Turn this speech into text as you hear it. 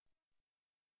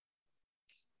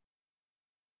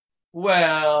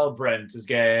Well, Brent is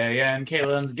gay, and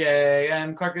Kaylin's gay,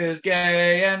 and Clark is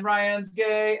gay, and Ryan's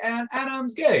gay, and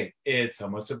Adam's gay. It's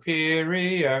Homo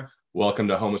Superior. Welcome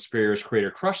to Homo Superior's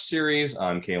Creator Crush series.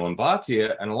 I'm Kalen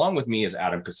Bhatia, and along with me is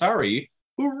Adam Kasari,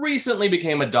 who recently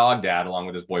became a dog dad along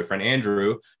with his boyfriend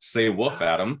Andrew. Say woof,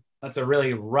 Adam. That's a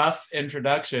really rough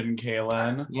introduction,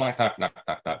 Kalen. Knock, knock, knock,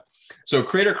 knock, knock. So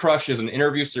Creator Crush is an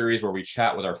interview series where we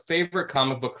chat with our favorite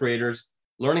comic book creators,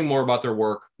 learning more about their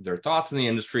work, their thoughts in the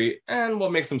industry, and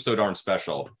what makes them so darn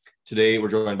special. Today, we're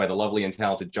joined by the lovely and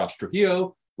talented Josh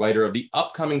Trujillo, writer of the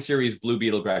upcoming series Blue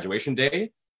Beetle Graduation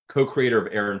Day, co-creator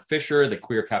of Aaron Fisher, the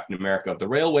queer Captain America of the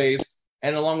Railways,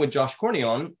 and along with Josh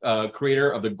Cornion,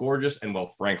 creator of the gorgeous and, well,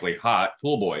 frankly, hot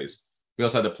Tool Boys. We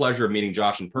also had the pleasure of meeting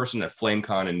Josh in person at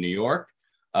FlameCon in New York.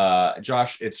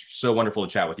 Josh, it's so wonderful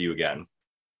to chat with you again.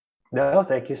 No,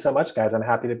 thank you so much, guys. I'm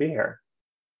happy to be here.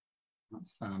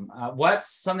 Awesome.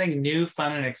 What's something new,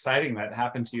 fun, and exciting that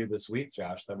happened to you this week,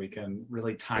 Josh, that we can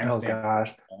really timestamp? Oh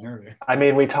gosh. I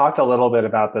mean, we talked a little bit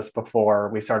about this before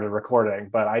we started recording,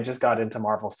 but I just got into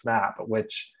Marvel Snap,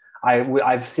 which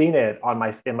I've seen it on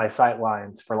in my sight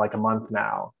lines for like a month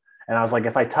now. And I was like,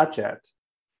 if I touch it,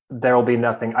 there will be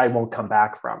nothing. I won't come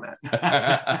back from it.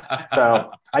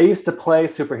 So I used to play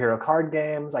superhero card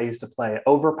games. I used to play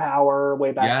Overpower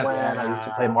way back when. I used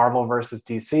to play Marvel versus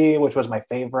DC, which was my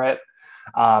favorite.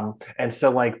 And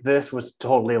so like this was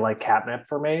totally like catnip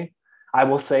for me. I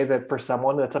will say that for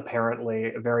someone that's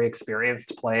apparently very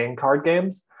experienced playing card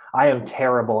games, I am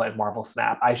terrible at Marvel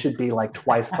Snap. I should be like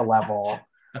twice the level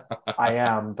I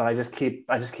am, but I just keep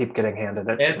getting handed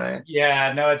it to me.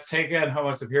 Yeah, no, it's taken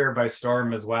Homo Superior by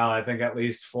storm as well. I think at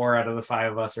least 4 out of the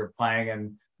 5 of us are playing,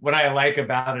 and what I like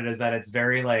about it is that it's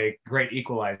very like great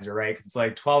equalizer, right? Because it's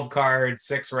like 12 cards,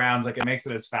 6 rounds, like it makes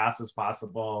it as fast as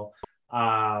possible.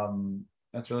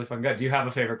 That's really fun. Good. Do you have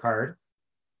a favorite card?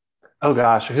 Oh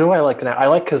gosh, who do I like now? I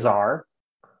like Kazar.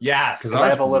 Yes, because I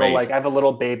have a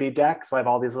little baby deck, so I have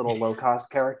all these little low cost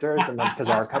characters, and then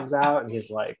Kazar comes out, and he's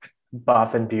like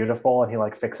buff and beautiful, and he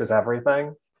like fixes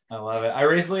everything. I love it. I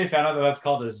recently found out that that's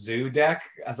called a zoo deck,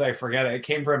 as I forget it. It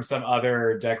came from some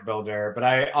other deck builder, but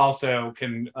I also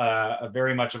can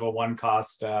very much of a one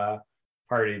cost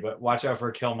party, but watch out for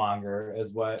Killmonger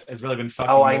is what has really been fucking.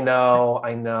 Oh, I know.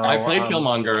 I played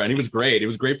Killmonger and he was great. It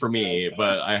was great for me,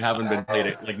 but I haven't been played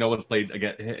it. Like no one's played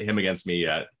him against me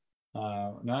yet.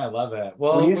 No, I love it.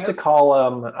 Well, we used to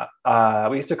call them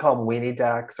weenie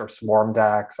decks or swarm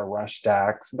decks or rush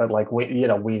decks, but like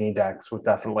weenie decks was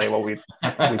definitely what we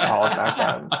call it back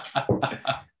then.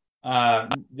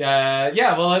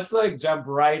 Yeah, well, let's like jump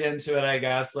right into it, I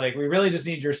guess. Like we really just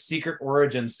need your secret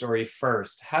origin story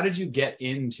first. How did you get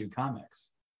into comics?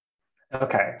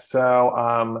 Okay,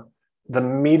 so the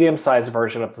medium-sized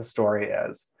version of the story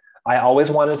is I always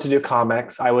wanted to do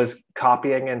comics. I was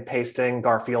copying and pasting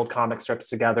Garfield comic strips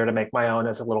together to make my own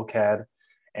as a little kid.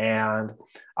 And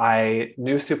I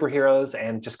knew superheroes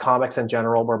and just comics in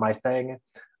general were my thing,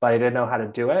 but I didn't know how to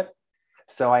do it.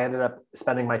 So I ended up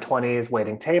spending my 20s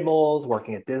waiting tables,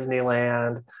 working at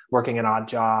Disneyland, working in odd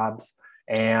jobs.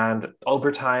 And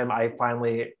over time, I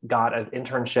finally got an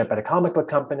internship at a comic book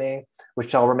company, which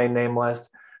shall remain nameless.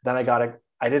 Then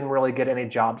I didn't really get any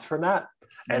jobs from that.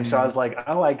 And so I was like,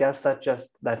 oh, I guess that's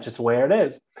just where it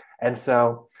is. And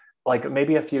so like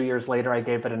maybe a few years later, I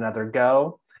gave it another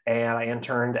go and I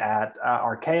interned at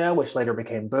Archaea, which later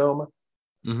became Boom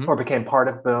or became part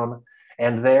of Boom.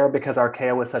 And there, because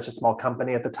Archaea was such a small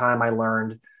company at the time, I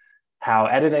learned how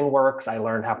editing works. I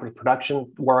learned how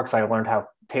pre-production works. I learned how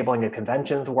tabling at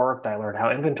conventions worked. I learned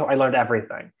how inventory, I learned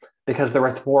everything because there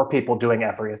were 4 people doing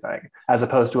everything as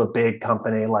opposed to a big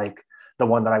company like the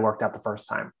one that I worked at the first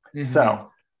time. So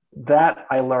that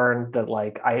I learned that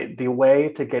the way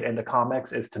to get into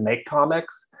comics is to make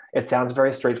comics. It sounds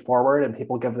very straightforward and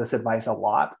people give this advice a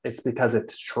lot. It's because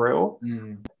it's true.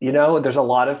 You know, there's a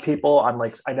lot of people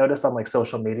I noticed on like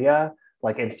social media,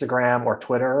 like Instagram or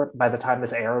Twitter, by the time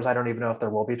this airs, I don't even know if there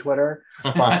will be Twitter,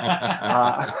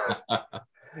 but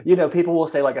you know, people will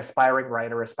say like aspiring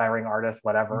writer, aspiring artist,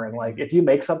 whatever. And like, if you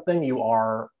make something, you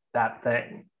are that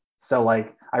thing. So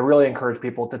like, I really encourage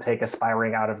people to take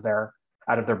aspiring out of their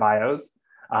bios.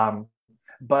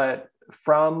 But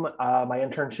from my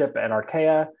internship at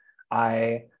Archaea,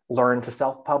 I learned to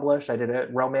self-publish. I did a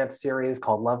romance series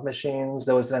called Love Machines.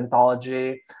 There was an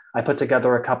anthology. I put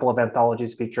together a couple of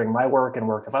anthologies featuring my work and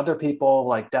work of other people,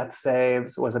 like Death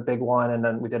Saves was a big one. And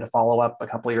then we did a follow-up a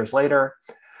couple of years later.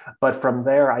 But from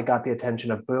there, I got the attention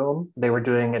of Boom. They were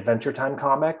doing Adventure Time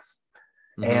comics.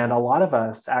 And a lot of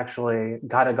us actually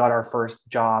got our first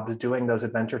jobs doing those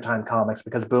Adventure Time comics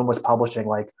because Boom was publishing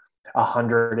like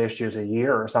 100 issues a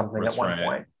year or something at one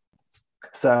point.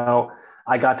 So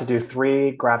I got to do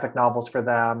 3 graphic novels for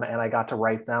them, and I got to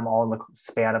write them all in the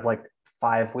span of like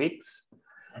 5 weeks.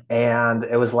 And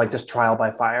it was like just trial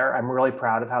by fire. I'm really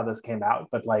proud of how this came out,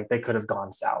 but like they could have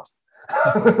gone south.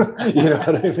 You know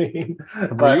what I mean?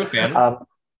 Were you a fan? Of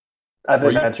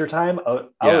Adventure Time? Oh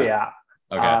yeah.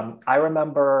 Okay. I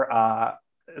remember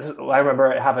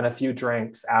having a few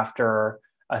drinks after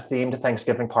a themed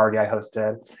Thanksgiving party I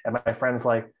hosted, and my friend's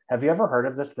like, "Have you ever heard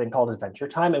of this thing called Adventure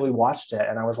Time?" And we watched it,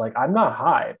 and I was like, "I'm not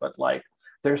high, but like,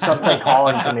 there's something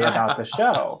calling to me about the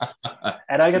show."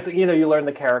 And I get the, you learn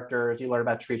the characters, you learn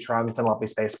about Tree Trunks and Lumpy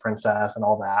Space Princess and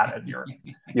all that, and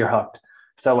you're hooked.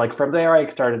 So like from there, I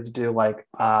started to do like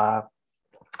I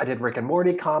did Rick and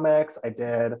Morty comics. I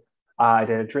did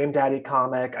a Dream Daddy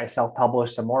comic. I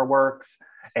self-published some more works.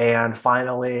 And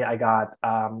finally, I got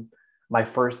my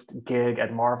first gig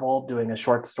at Marvel doing a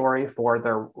short story for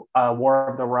their War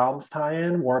of the Realms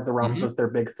tie-in. War of the Realms was their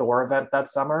big Thor event that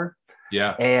summer.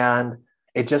 Yeah. And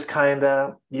it just kind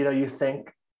of, you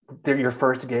think your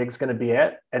first gig's going to be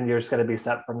it and you're just going to be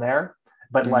set from there.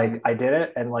 But like I did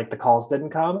it and like the calls didn't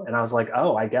come. And I was like,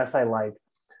 oh, I guess I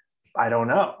don't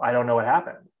know. I don't know what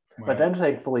happened. Right. But then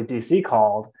thankfully DC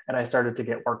called and I started to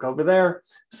get work over there.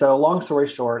 So long story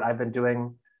short, I've been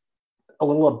doing a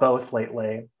little of both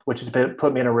lately, which has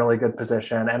put me in a really good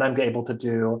position. And I'm able to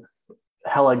do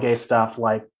hella gay stuff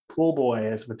like Pool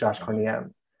Boys with Josh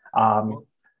Cornien.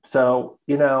 So,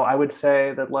 I would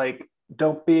say that like,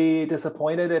 don't be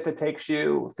disappointed if it takes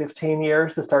you 15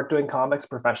 years to start doing comics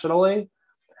professionally.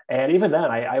 And even then,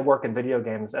 I work in video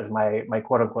games as my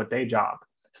quote unquote day job.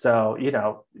 So,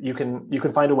 you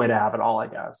can find a way to have it all, I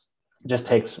guess. It just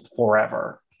takes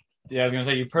forever. Yeah, I was going to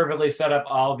say, you perfectly set up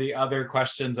all the other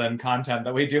questions and content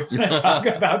that we do want to talk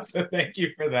about. So thank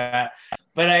you for that.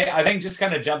 But I think just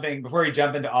kind of before we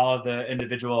jump into all of the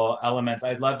individual elements,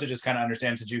 I'd love to just kind of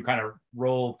understand, since you kind of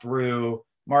roll through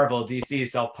Marvel, DC,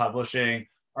 self-publishing,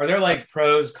 are there like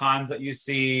pros, cons that you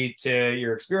see to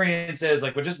your experiences?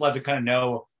 Like, would just love to kind of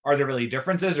know, are there really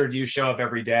differences, or do you show up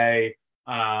every day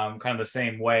kind of the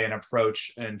same way and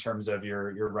approach in terms of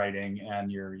your writing and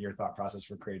your thought process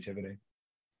for creativity?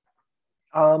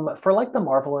 For like the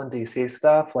Marvel and DC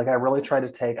stuff, like I really try to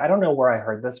take, I don't know where I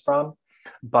heard this from,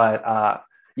 but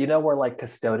we're like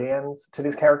custodians to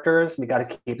these characters. We got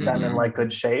to keep them in like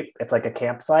good shape. It's like a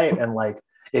campsite. And like,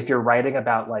 if you're writing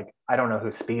about like, I don't know who,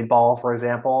 Speedball, for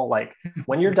example, like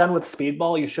when you're done with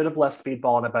Speedball, you should have left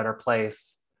Speedball in a better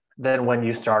place than when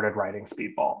you started writing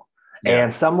Speedball. Yeah.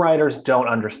 And some writers don't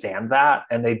understand that.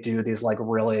 And they do these like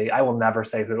really, I will never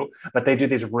say who, but they do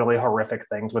these really horrific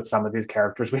things with some of these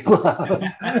characters we love.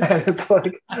 And it's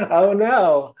like, oh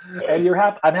no. And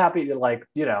I'm happy to like,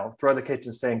 throw the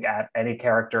kitchen sink at any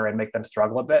character and make them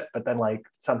struggle a bit. But then like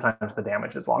sometimes the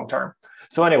damage is long-term.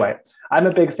 So anyway, I'm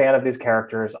a big fan of these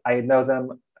characters. I know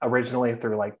them originally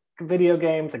through like video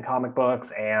games and comic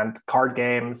books and card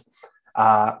games.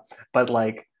 But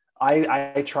like,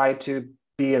 I try to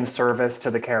be in service to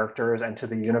the characters and to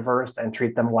the universe and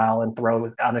treat them well and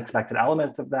throw unexpected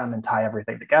elements of them and tie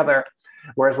everything together.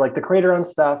 Whereas like the creator-owned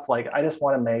stuff, like I just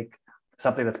want to make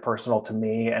something that's personal to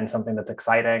me and something that's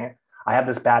exciting. I have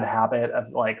this bad habit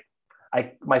of like,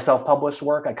 my self-published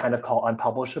work, I kind of call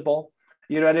unpublishable.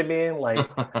 You know what I mean?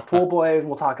 Like Pool Boys,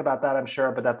 we'll talk about that, I'm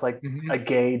sure, but that's like a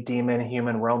gay demon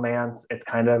human romance. It's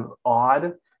kind of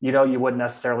odd. You wouldn't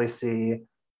necessarily see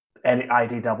any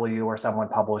IDW or someone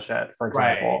publish it, for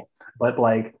example. Right. But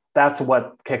like, that's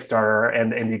what Kickstarter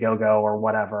and Indiegogo or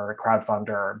whatever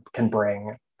crowdfunder can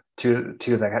bring to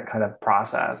the kind of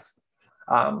process.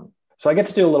 So I get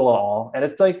to do a little of all. And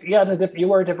it's like, yeah, you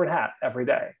wear a different hat every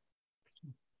day.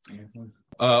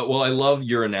 Well, I love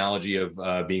your analogy of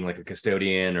being like a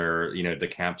custodian, or the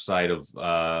campsite of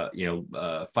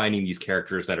finding these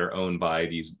characters that are owned by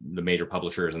the major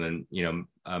publishers, and then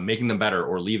making them better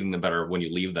or leaving them better when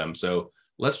you leave them. So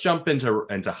let's jump into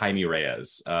Jaime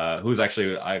Reyes, who's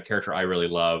actually a character I really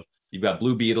love. You've got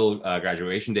Blue Beetle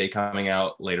Graduation Day coming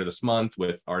out later this month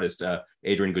with artist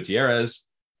Adrian Gutierrez.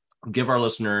 Give our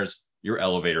listeners your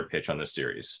elevator pitch on this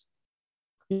series.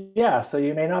 Yeah, so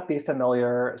you may not be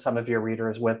familiar, some of your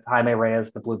readers, with Jaime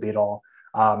Reyes, the Blue Beetle.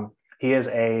 He is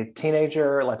a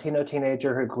Latino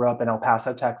teenager who grew up in El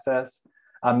Paso, Texas.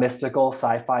 A mystical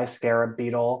sci-fi scarab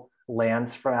beetle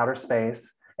lands from outer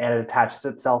space and it attaches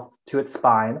itself to its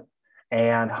spine.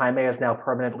 And Jaime is now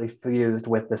permanently fused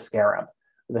with the scarab.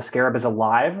 The scarab is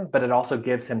alive, but it also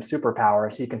gives him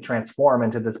superpowers. He can transform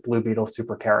into this Blue Beetle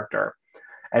super character.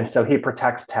 And so he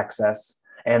protects Texas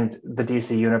and the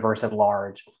DC universe at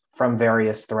large from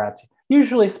various threats,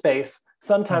 usually space,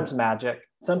 sometimes magic,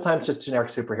 sometimes just generic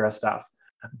superhero stuff.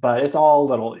 but it's all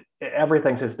little,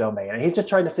 everything's his domain. And he's just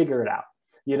trying to figure it out.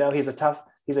 You know, he's a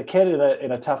kid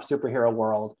in a tough superhero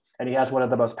world, and he has one of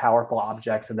the most powerful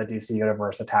objects in the DC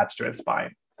universe attached to his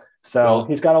spine. So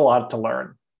he's got a lot to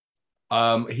learn.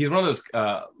 He's one of those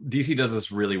DC does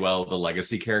this really well, the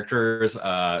legacy characters. He's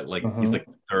like the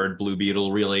third Blue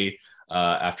Beetle, really,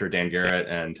 after Dan Garrett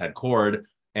and Ted Kord.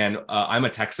 And I'm a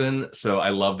Texan, so I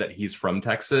love that he's from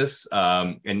Texas.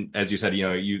 And as you said,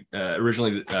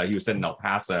 originally he was set in El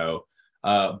Paso,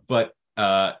 but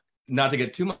not to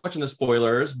get too much into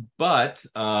spoilers, but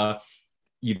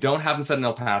you don't have him set in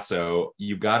El Paso.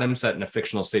 You've got him set in a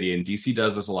fictional city, and DC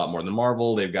does this a lot more than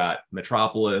Marvel. They've got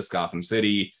Metropolis, Gotham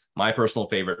City, my personal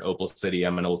favorite, Opal City.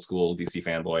 I'm an old school DC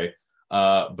fanboy.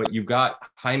 But you've got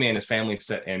Jaime and his family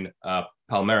set in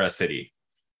Palmera City.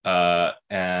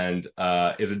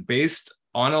 Is it based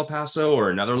on El Paso or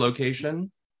another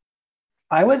location?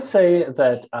 I would say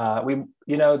that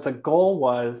the goal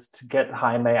was to get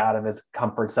Jaime out of his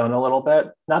comfort zone a little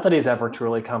bit. Not that he's ever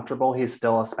truly comfortable. He's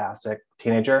still a spastic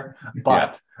teenager,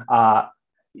 but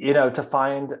to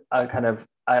find a kind of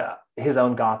his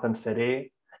own Gotham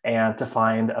City and to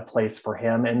find a place for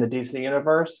him in the DC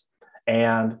universe.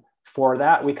 And for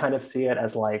that, we kind of see it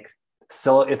as like,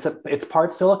 so it's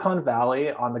part Silicon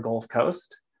Valley on the Gulf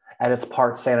Coast, and it's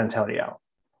part San Antonio.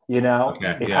 It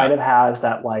kind of has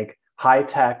that like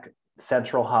high-tech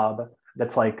central hub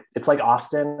that's like, it's like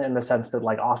Austin in the sense that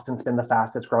like Austin's been the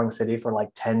fastest growing city for like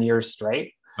 10 years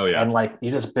straight. Oh yeah. And like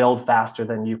you just build faster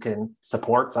than you can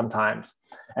support sometimes.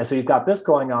 And so you've got this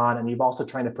going on, and you've also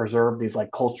trying to preserve these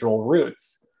like cultural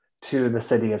roots to the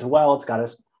city as well. It's got a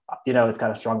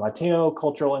strong Latino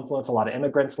cultural influence. A lot of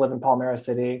immigrants live in Palmera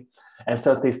City. And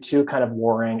so it's these two kind of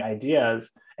warring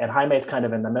ideas, and Jaime's kind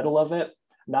of in the middle of it,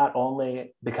 not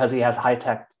only because he has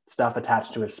high-tech stuff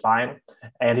attached to his spine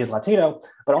and he's Latino,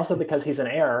 but also because he's an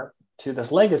heir to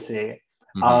this legacy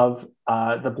of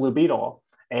the Blue Beetle.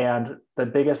 And the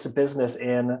biggest business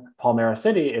in Palmera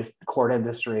City is Kord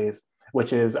Industries,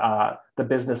 which is the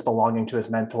business belonging to his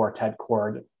mentor, Ted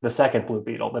Kord, the second Blue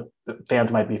Beetle that the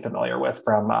fans might be familiar with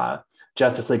from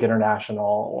Justice League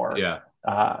International or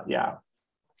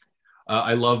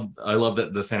I love that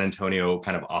the San Antonio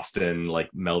kind of Austin like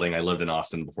melding. I lived in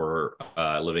Austin before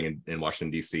living in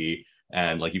Washington DC,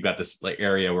 and like you've got this like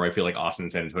area where I feel like Austin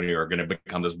and San Antonio are going to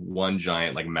become this one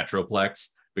giant like metroplex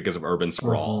because of urban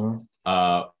sprawl.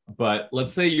 But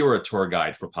let's say you were a tour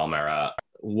guide for Palmera.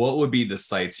 What would be the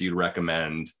sites you'd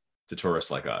recommend to tourists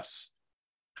like us?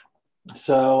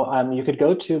 So you could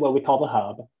go to what we call the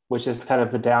hub, which is kind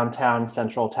of the downtown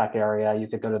central tech area. You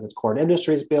could go to the Kord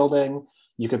Industries building.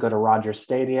 You could go to Rogers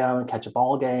Stadium and catch a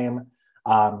ball game.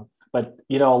 But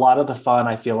a lot of the fun,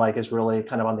 I feel like, is really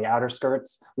kind of on the outer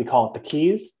skirts. We call it the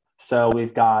Keys. So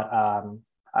we've got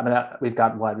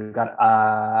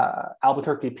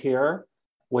Albuquerque Pier,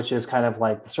 which is kind of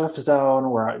like the surf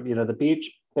zone where the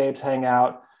beach babes hang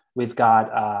out. We've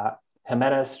got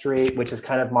Jimenez Street, which is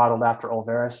kind of modeled after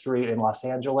Olvera Street in Los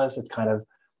Angeles. It's kind of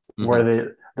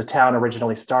where the town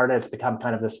originally started. It's become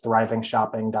kind of this thriving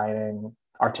shopping, dining,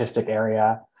 artistic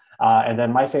area. And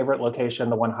then my favorite location,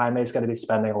 the one Jaime is going to be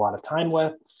spending a lot of time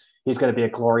with, he's going to be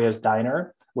at Gloria's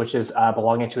Diner, which is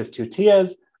belonging to his two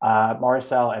tias,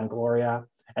 Maricel and Gloria.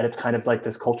 And it's kind of like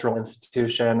this cultural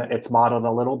institution. It's modeled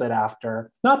a little bit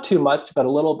after, not too much, but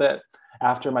a little bit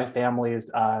after my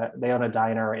family's, they own a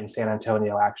diner in San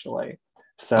Antonio, actually.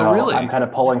 So really? I'm kind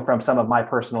of pulling from some of my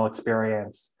personal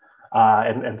experience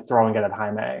and throwing it at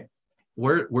Jaime.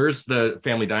 Where's the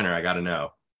family diner? I got to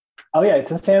know. Oh yeah,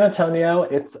 it's in San Antonio.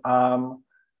 It's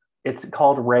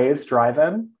called Ray's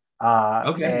Drive-In.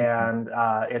 Okay. And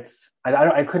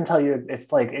I couldn't tell you.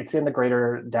 It's in the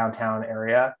greater downtown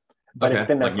area, but it's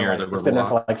been there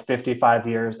for like 55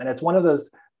 years, and it's one of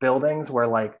those buildings where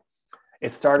like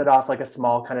it started off like a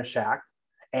small kind of shack,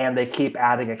 and they keep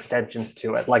adding extensions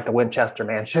to it, like the Winchester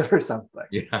Mansion or something.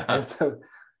 Yeah. And so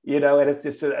and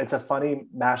it's a funny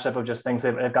mashup of just things.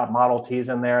 They've got Model Ts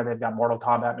in there. They've got Mortal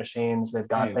Kombat machines. They've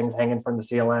got things hanging from the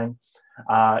ceiling.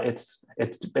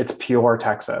 It's pure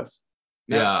Texas.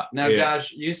 Now,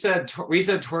 Josh, we said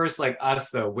tourists like us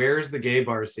though. Where's the gay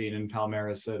bar scene in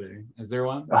Palmera City? Is there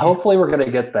one? Hopefully, we're going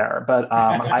to get there. But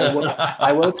I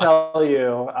will tell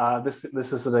you this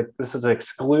is an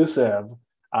exclusive.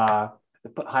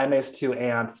 Jaime's two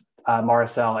aunts,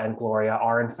 Maricel and Gloria,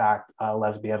 are in fact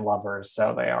lesbian lovers.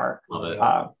 So they are. Love it.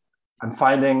 I'm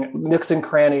finding nooks and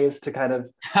crannies to kind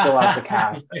of fill out the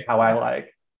cast how I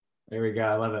like. There we go.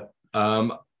 I love it.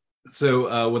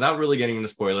 So without really getting into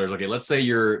spoilers, okay, let's say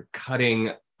you're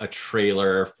cutting a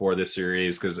trailer for this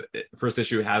series because first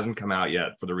issue hasn't come out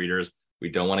yet for the readers. We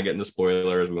don't want to get into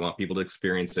spoilers. We want people to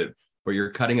experience it. but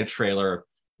you're cutting a trailer.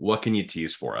 What can you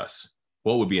tease for us?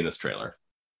 What would be in this trailer?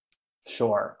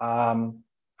 Sure.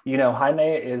 Jaime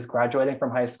is graduating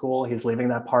from high school. He's leaving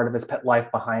that part of his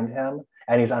life behind him,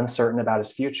 and he's uncertain about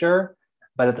his future.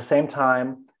 But at the same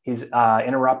time, he's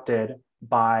interrupted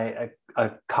by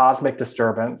a cosmic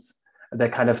disturbance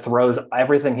that kind of throws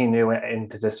everything he knew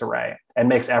into disarray and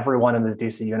makes everyone in the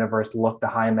DC universe look to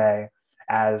Jaime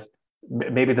as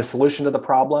maybe the solution to the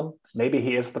problem. Maybe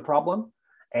he is the problem.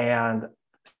 And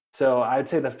so I'd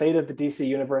say the fate of the DC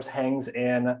universe hangs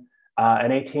in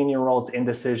an 18-year-old's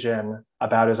indecision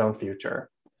about his own future.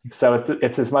 So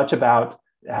it's as much about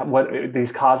what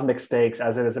these cosmic stakes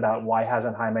as it is about why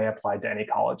hasn't Jaime applied to any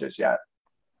colleges yet.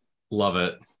 Love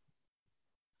it.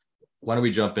 Why don't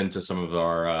we jump into some of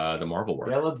our the Marvel work?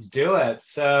 Yeah, let's do it.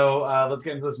 So let's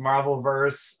get into this Marvel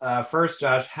verse. First,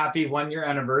 Josh, happy 1-year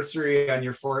anniversary on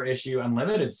your 4-issue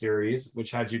Unlimited series,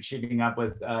 which had you teaming up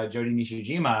with Jody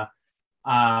Nishijima.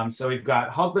 So we've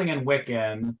got Hulkling and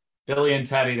Wiccan, Billy and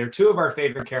Teddy. They're two of our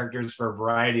favorite characters for a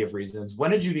variety of reasons. When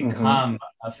did you become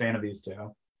a fan of these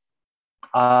two?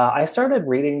 I started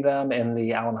reading them in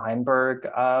the Allen Heinberg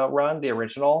run, the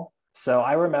original. So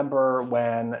I remember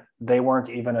when they weren't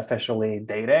even officially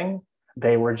dating,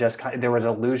 they were just there was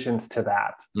allusions to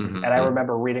that. And I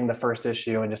remember reading the first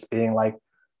issue and just being like,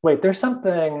 wait, there's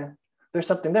something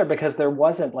there, because there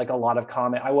wasn't like a lot of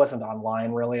comment. I wasn't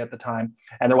online really at the time,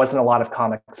 and there wasn't a lot of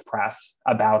comics press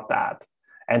about that.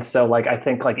 And so like I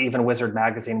think like even Wizard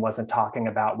Magazine wasn't talking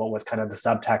about what was kind of the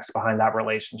subtext behind that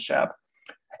relationship.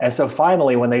 And so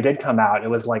finally, when they did come out, it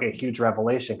was like a huge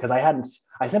revelation, because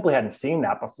I simply hadn't seen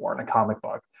that before in a comic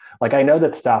book. Like I know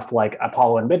that stuff like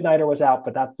Apollo and Midnighter was out,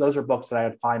 but those are books that I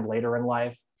would find later in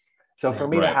life. So for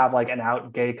me to have like an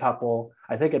out gay couple,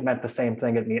 I think it meant the same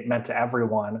thing it meant to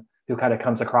everyone who kind of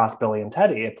comes across Billy and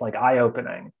Teddy. It's like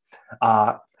eye-opening.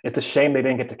 It's a shame they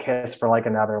didn't get to kiss for like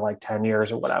another like 10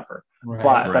 years or whatever.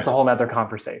 But that's a whole nother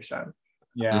conversation.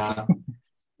 Yeah.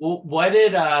 Well, what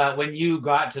did when you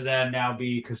got to then now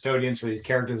be custodians for these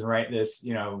characters and write this,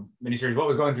 miniseries? What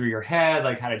was going through your head?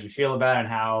 Like, how did you feel about it, and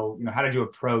how did you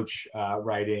approach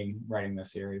writing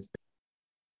this series?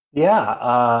 Yeah,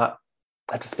 I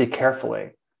have to speak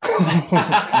carefully. No,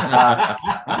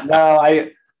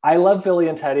 I love Billy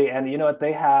and Teddy, and you know what?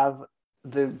 They have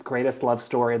the greatest love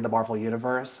story in the Marvel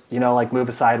universe. Like Move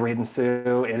Aside, Reed and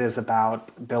Sue. It is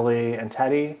about Billy and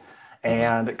Teddy.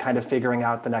 And kind of figuring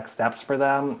out the next steps for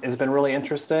them has been really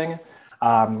interesting.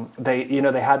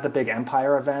 They had the big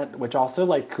Empire event, which also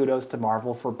like kudos to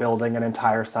Marvel for building an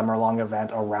entire summer-long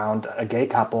event around a gay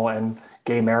couple and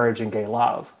gay marriage and gay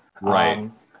love.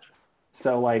 Right.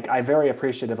 So like I'm very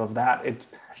appreciative of that.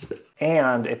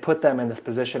 It put them in this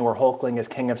position where Hulkling is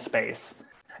king of space,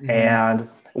 and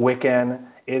Wiccan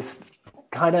is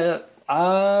kind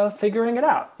of figuring it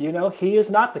out. He is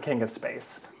not the king of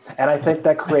space. And I think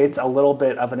that creates a little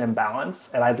bit of an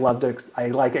imbalance, and I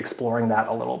like exploring that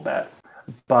a little bit.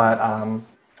 But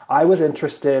I was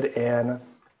interested in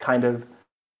kind of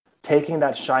taking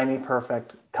that shiny,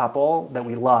 perfect couple that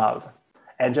we love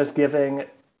and just giving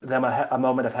them a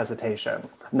moment of hesitation,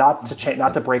 not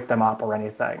to break them up or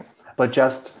anything, but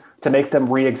just to make them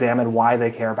re-examine why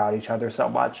they care about each other so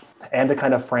much, and to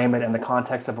kind of frame it in the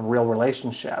context of a real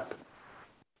relationship.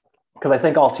 Because I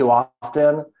think all too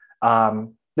often,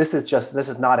 this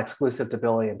is not exclusive to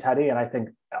Billy and Teddy, and I think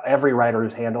every writer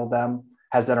who's handled them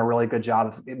has done a really good job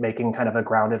of making kind of a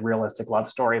grounded, realistic love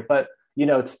story. But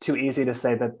it's too easy to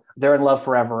say that they're in love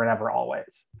forever and ever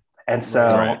always. And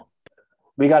so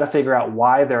we got to figure out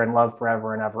why they're in love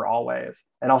forever and ever always,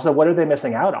 and also what are they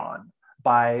missing out on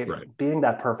by being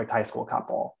that perfect high school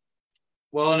couple.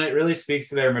 Well, and it really speaks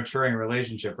to their maturing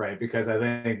relationship, right? Because I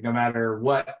think no matter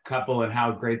what couple and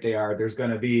how great they are, there's going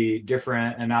to be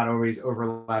different and not always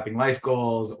overlapping life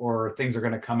goals, or things are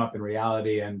going to come up in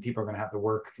reality and people are going to have to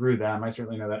work through them. I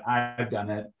certainly know that I've done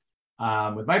it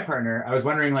with my partner. I was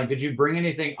wondering, like, did you bring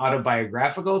anything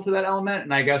autobiographical to that element?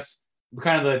 And I guess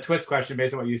kind of the twist question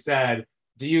based on what you said,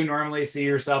 do you normally see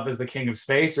yourself as the king of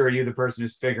space, or are you the person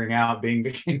who's figuring out being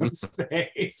the king of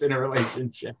space in a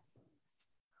relationship?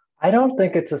 I don't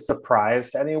think it's a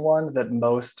surprise to anyone that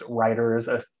most writers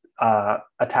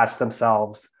attach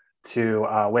themselves to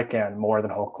Wiccan more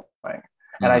than Hulkling.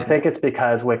 And I think it's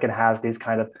because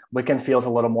Wiccan feels a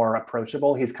little more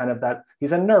approachable. He's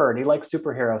he's a nerd. He likes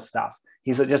superhero stuff.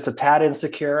 He's just a tad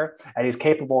insecure, and he's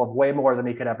capable of way more than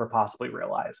he could ever possibly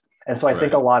realize. And so I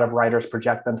think a lot of writers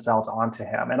project themselves onto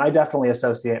him. And I definitely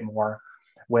associate more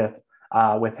with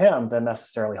him than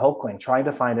necessarily Hulkling. Trying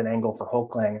to find an angle for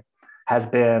Hulkling has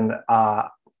been not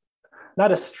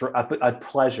a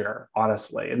pleasure,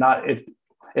 honestly.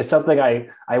 it's something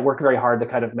I work very hard to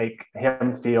kind of make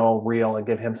him feel real and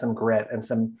give him some grit and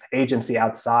some agency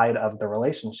outside of the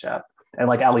relationship. And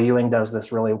like Ali Ewing does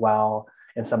this really well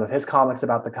in some of his comics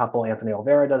about the couple. Anthony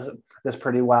Olvera does this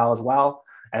pretty well as well.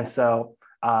 And so,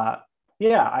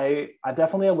 yeah, I'm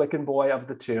definitely a Wiccan boy of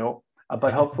the two,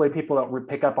 but hopefully people don't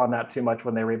pick up on that too much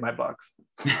when they read my books.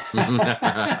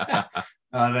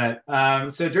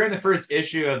 So during the first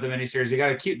issue of the miniseries, we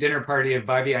got a cute dinner party of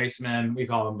Bobby Iceman, we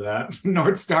call him that,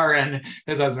 Northstar and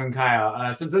his husband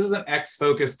Kyle. Since this is an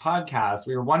X-focused podcast,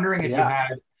 we were wondering if you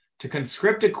had to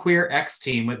conscript a queer X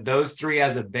team with those three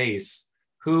as a base,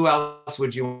 who else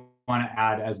would you want to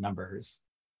add as members?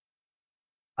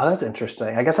 Oh, that's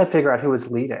interesting. I guess I'd figure out who is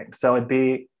leading. So I'm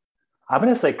going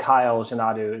to say Kyle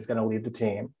Janadu is going to lead the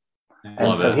team.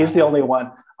 And so he's the only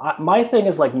one. My thing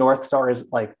is like Northstar is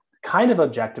like kind of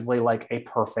objectively like a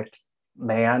perfect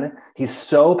man. He's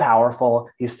so powerful.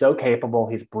 He's so capable.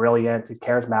 He's brilliant. He's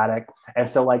charismatic. And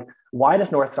so like, why does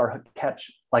Northstar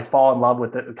fall in love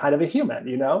with kind of a human,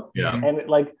 you know? Yeah. And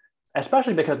like,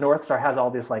 especially because Northstar has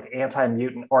all this like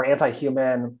anti-mutant or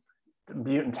anti-human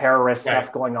mutant terrorist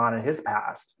stuff going on in his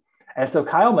past. And so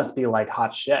Kyle must be like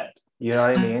hot shit. You know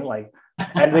what I mean? Like,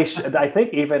 and I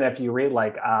think even if you read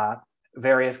like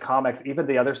various comics, even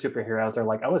the other superheroes are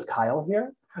like, oh, is Kyle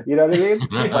here? You know what I mean?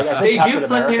 Like, I think they do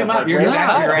play him up. You're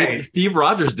exactly right. Steve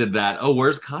Rogers did that. Oh,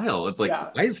 where's Kyle? It's like,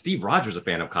 why is Steve Rogers a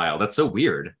fan of Kyle? That's so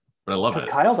weird, but I love it.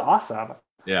 Because Kyle's awesome.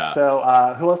 Yeah.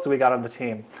 So who else do we got on the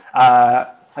team?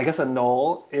 I guess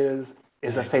Noel is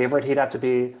a favorite. He'd have to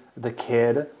be the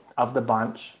kid of the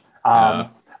bunch. I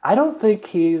don't think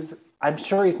I'm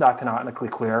sure he's not canonically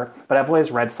queer, but I've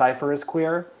always read Cypher as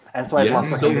queer. And so I'd love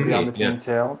for him to be on the team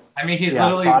too. I mean, he's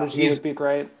literally Prodigy would be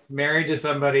great. Married to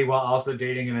somebody while also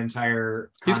dating an entire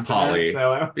He's poly.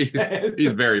 So he's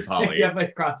very poly. He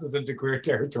definitely crosses into queer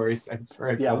territory.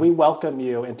 Yeah, we welcome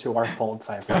you into our fold,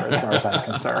 Cypher, as far as I'm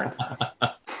concerned.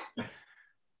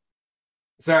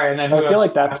 Sorry, and then I feel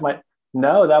like that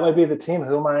might be the team.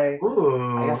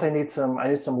 I guess I need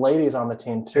some ladies on the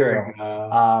team too.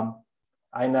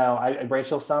 I know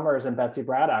Rachel Summers and Betsy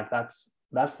Braddock.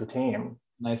 That's the team.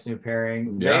 Nice new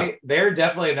pairing. Yeah. They're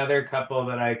definitely another couple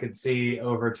that I could see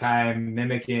over time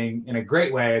mimicking in a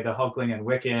great way the Hulkling and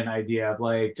Wiccan idea of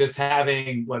like just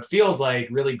having what feels like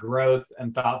really growth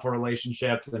and thoughtful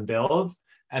relationships and builds,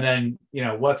 and then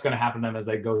what's going to happen to them as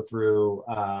they go through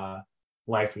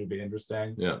life would be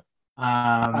interesting. Yeah.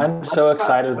 I'm so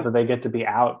excited that they get to be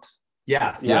out.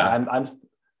 Yes. Yeah. I'm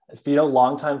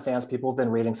longtime fans, people have been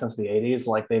reading since the 80s,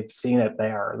 like they've seen it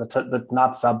there. That's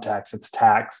not subtext, it's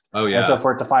text. Oh yeah. And so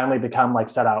for it to finally become like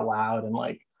said out loud and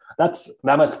like that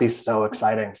must be so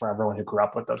exciting for everyone who grew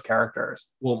up with those characters.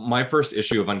 Well, my first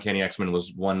issue of Uncanny X-Men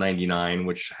was 199,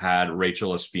 which had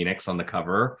Rachel as Phoenix on the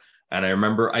cover. And I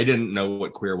remember I didn't know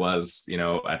what queer was,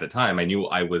 at the time. I knew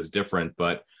I was different,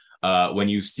 but when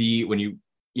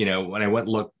I went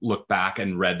look back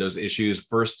and read those issues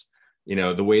first,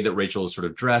 the way that Rachel is sort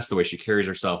of dressed, the way she carries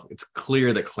herself, it's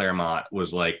clear that Claremont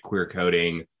was like queer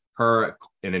coding her,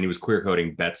 and then he was queer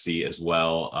coding Betsy as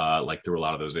well, like through a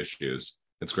lot of those issues.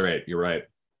 It's great. You're right.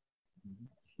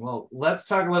 Well, let's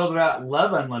talk a little bit about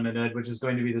Love Unlimited, which is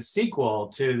going to be the sequel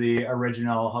to the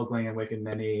original Hulkling and Wiccan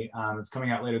mini. It's coming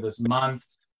out later this month.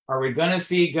 Are we going to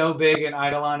see Go Big and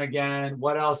Eidolon again?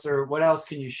 What else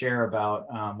can you share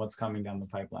about what's coming down the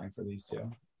pipeline for these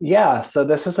two? Yeah, so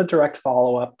this is a direct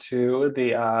follow-up to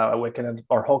the Wiccan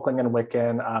or Hulkling and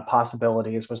Wiccan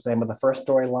Possibilities, was the name of the first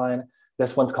storyline.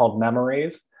 This one's called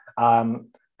Memories. And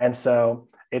so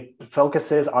it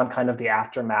focuses on kind of the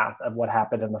aftermath of what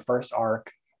happened in the first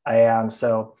arc. And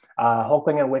so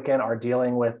Hulkling and Wiccan are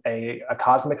dealing with a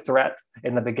cosmic threat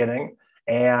in the beginning,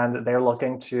 and they're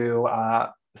looking to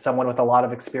someone with a lot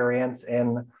of experience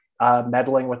in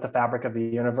meddling with the fabric of the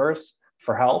universe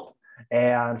for help.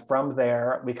 And from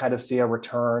there, we kind of see a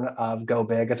return of Go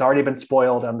Big. It's already been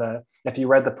spoiled if you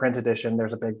read the print edition,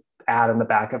 there's a big ad in the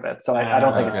back of it. So I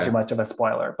don't think it's too much of a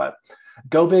spoiler, but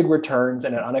Go Big returns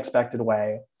in an unexpected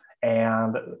way.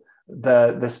 And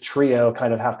this trio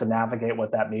kind of have to navigate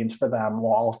what that means for them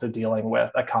while also dealing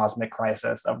with a cosmic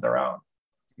crisis of their own.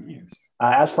 Nice.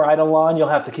 As for Eidolon, you'll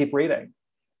have to keep reading.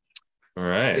 All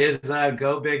right. Is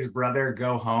Go Big's brother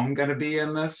Go Home going to be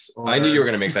in this? I knew you were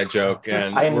going to make that joke,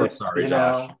 and we're sorry,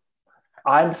 Josh.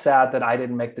 I'm sad that I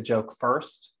didn't make the joke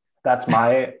first. That's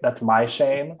my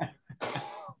shame.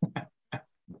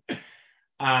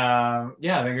 I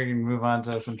think we can move on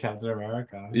to some Captain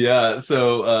America. Yeah.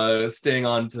 So staying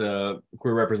on to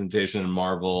queer representation in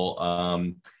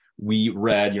Marvel, we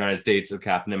read United States of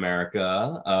Captain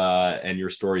America, and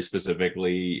your story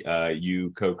specifically,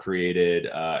 you co-created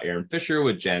Aaron Fisher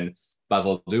with Jen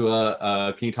Basil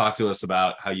Dua. Can you talk to us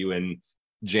about how you and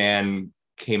Jan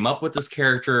came up with this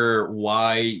character,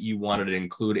 why you wanted to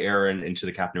include Aaron into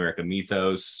the Captain America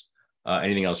mythos?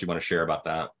 Anything else you want to share about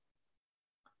that?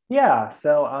 Yeah.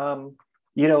 So,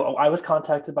 I was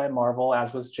contacted by Marvel,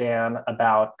 as was Jan,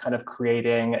 about kind of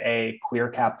creating a queer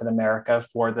Captain America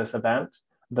for this event,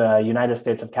 the United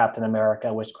States of Captain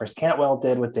America, which Chris Cantwell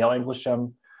did with Dale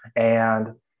Englisham.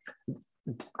 And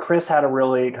Chris had a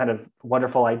really kind of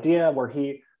wonderful idea where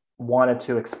he wanted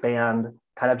to expand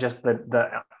kind of just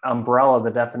the umbrella,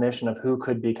 the definition of who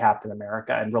could be Captain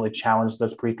America, and really challenge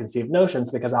those preconceived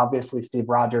notions, because obviously Steve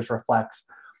Rogers reflects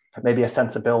maybe a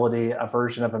sensibility, a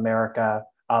version of America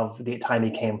of the time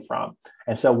he came from.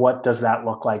 And so what does that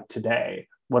look like today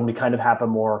when we kind of have a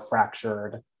more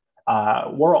fractured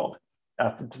world,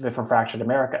 different fractured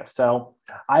America? So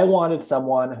I wanted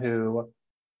someone who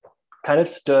kind of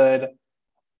stood,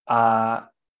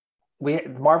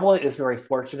 Marvel is very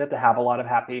fortunate to have a lot of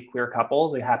happy queer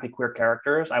couples and happy queer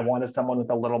characters. I wanted someone with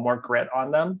a little more grit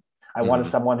on them. I wanted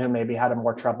someone who maybe had a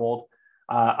more troubled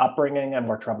upbringing and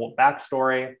more troubled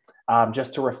backstory,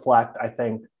 just to reflect, I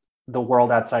think, the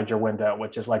world outside your window,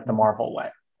 which is like the Marvel way.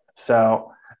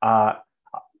 So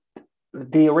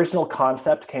the original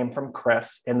concept came from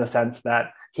Chris, in the sense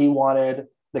that he wanted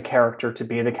the character to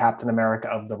be the Captain America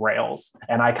of the rails.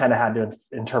 And I kind of had to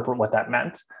interpret what that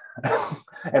meant.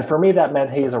 And for me, that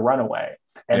meant he's a runaway.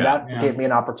 And that gave me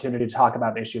an opportunity to talk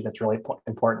about an issue that's really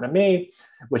important to me,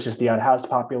 which is the unhoused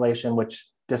population, which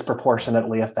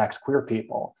disproportionately affects queer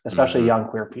people, especially young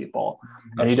queer people.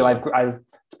 Absolutely. And, I've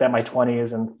spent my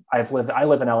 20s, and I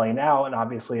live in LA now. And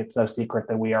obviously it's no secret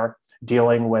that we are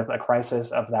dealing with a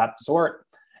crisis of that sort.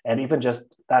 And even just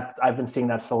that, I've been seeing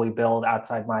that slowly build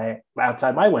outside my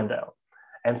window.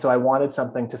 And so I wanted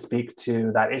something to speak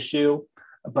to that issue,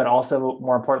 but also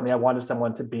more importantly, I wanted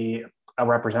someone to be a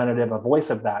representative, a voice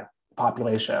of that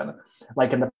population.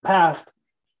 Like in the past,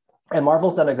 and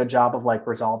Marvel's done a good job of like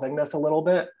resolving this a little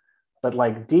bit, but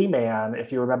like D-Man,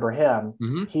 if you remember him,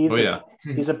 he's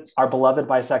our beloved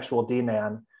bisexual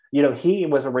D-Man. He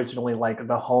was originally like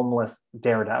the homeless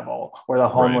Daredevil or the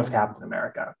homeless Captain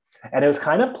America. And it was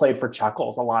kind of played for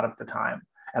chuckles a lot of the time.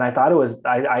 And I thought it was,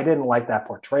 I didn't like that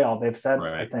portrayal. They've since,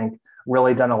 I think,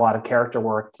 really done a lot of character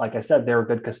work. Like I said, they were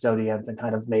good custodians and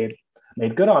kind of made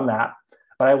good on that.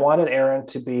 But I wanted Aaron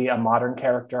to be a modern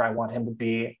character. I want him to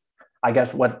be, I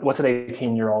guess, what's an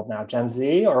 18-year-old now? Gen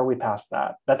Z, or are we past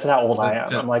that? That's how old I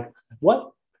am. I'm like, what?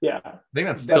 Yeah. I think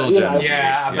that's still Gen Z.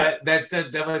 Yeah, but that's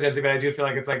definitely Gen Z, but I do feel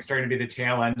like it's like starting to be the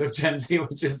tail end of Gen Z,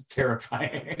 which is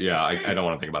terrifying. Yeah, I don't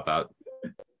want to think about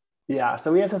that. Yeah,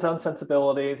 so he has his own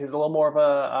sensibilities. He's a little more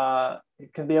of he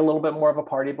can be a little bit more of a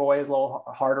party boy. He's a little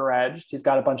harder edged. He's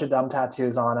got a bunch of dumb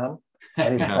tattoos on him,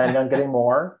 and he's planning on getting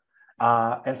more.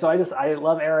 And so I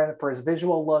love Aaron for his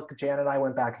visual look. Jan and I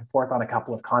went back and forth on a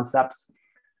couple of concepts.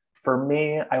 For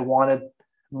me,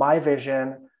 my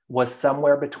vision was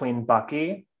somewhere between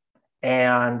Bucky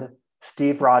and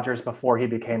Steve Rogers before he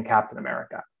became Captain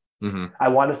America. I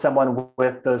wanted someone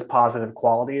with those positive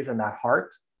qualities and that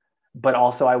heart, but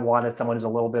also I wanted someone who's a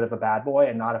little bit of a bad boy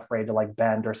and not afraid to like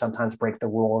bend or sometimes break the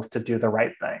rules to do the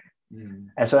right thing.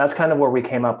 And so that's kind of where we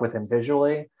came up with him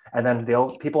visually. And then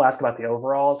people ask about the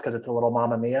overalls because it's a little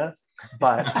Mamma Mia.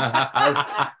 But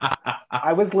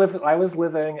I was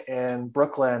living in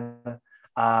Brooklyn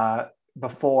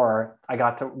before I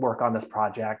got to work on this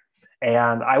project,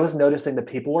 and I was noticing that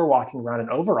people were walking around in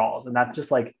overalls, and that's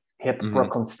just like hip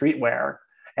Brooklyn streetwear.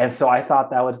 And so I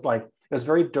thought that was like, it was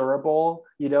very durable.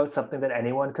 It's something that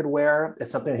anyone could wear.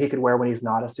 It's something that he could wear when he's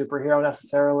not a superhero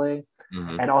necessarily.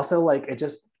 And also like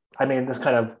this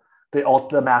kind of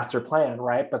the master plan,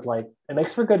 right? But like, it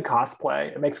makes for good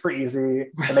cosplay. It makes for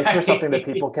something that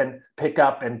people can pick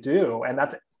up and do. And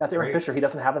that's Aaron Fisher. He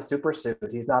doesn't have a super suit.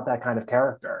 He's not that kind of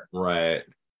character. Right.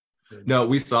 No,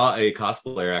 we saw a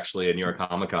cosplayer actually at New York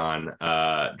Comic Con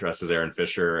dressed as Aaron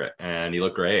Fisher, and he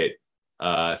looked great.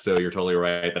 So you're totally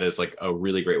right. That is like a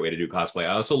really great way to do cosplay.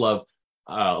 I also love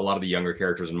a lot of the younger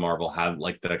characters in Marvel have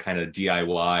like the kind of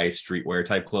DIY streetwear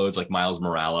type clothes. Like Miles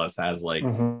Morales has like the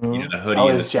hoodie. Oh,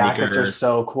 his jackets are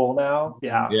so cool now.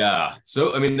 Yeah.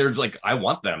 So I mean, there's like, I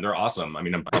want them. They're awesome. I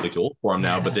mean, I'm probably too old for them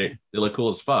now, but they look cool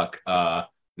as fuck.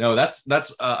 No,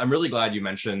 that's I'm really glad you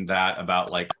mentioned that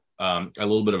about like a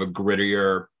little bit of a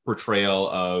grittier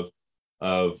portrayal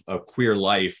of queer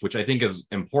life, which I think is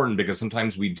important because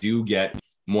sometimes we do get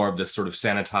more of this sort of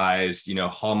sanitized,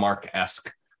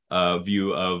 Hallmark-esque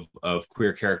view of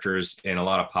queer characters in a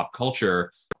lot of pop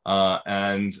culture.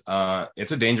 And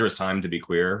it's a dangerous time to be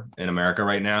queer in America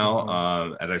right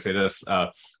now. As I say this,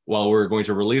 while we're going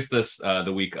to release this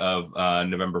the week of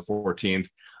November 14th,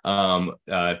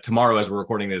 Tomorrow, as we're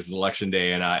recording this, is election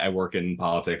day, and I work in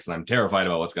politics, and I'm terrified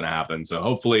about what's going to happen. So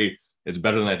hopefully it's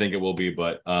better than I think it will be.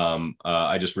 But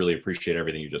I just really appreciate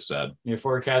everything you just said. You're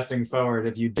forecasting forward.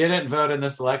 If you didn't vote in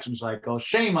this election cycle,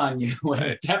 shame on you.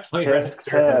 Right. Definitely.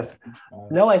 Yes.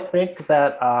 No, I think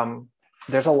that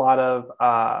there's a lot of,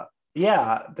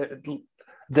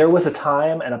 there was a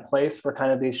time and a place for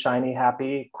kind of these shiny,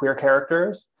 happy queer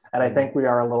characters. And I think we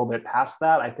are a little bit past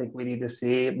that. I think we need to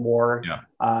see more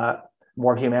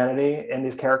humanity in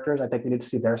these characters. I think we need to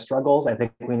see their struggles. I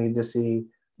think we need to see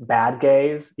bad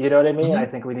gays. You know what I mean? I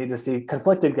think we need to see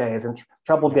conflicted gays and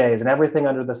troubled gays and everything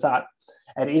under the sun.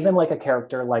 And even like a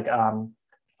character like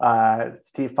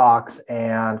Steve Fox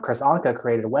and Chris Anka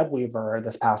created Webweaver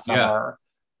this past summer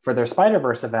for their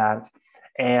Spider-Verse event.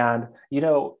 And,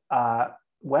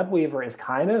 Webweaver is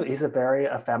he's a very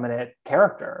effeminate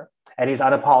character. And he's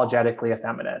unapologetically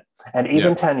effeminate. And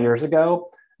even 10 years ago,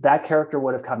 that character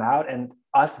would have come out and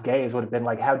us gays would have been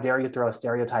like, how dare you throw a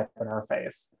stereotype in our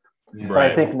face? Yeah. But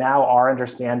I think now our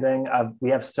understanding of, we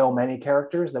have so many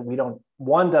characters that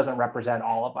one doesn't represent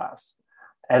all of us.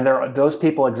 And those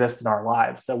people exist in our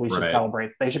lives. So we should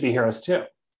celebrate. They should be heroes too.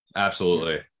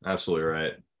 Absolutely. Absolutely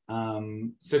right.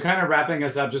 So kind of wrapping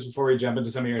us up just before we jump into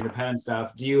some of your independent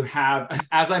stuff, do you have,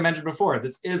 as I mentioned before,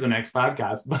 this is an X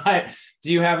podcast, but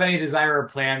do you have any desire or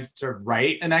plans to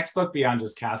write an X book beyond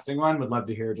just casting one? Would love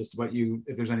to hear just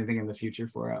if there's anything in the future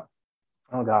for it.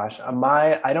 Oh gosh,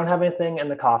 I don't have anything in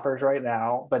the coffers right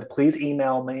now, but please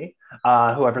email me,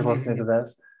 whoever's listening to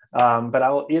this. But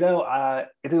I'll,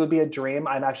 if it would be a dream,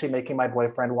 I'm actually making my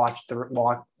boyfriend watch the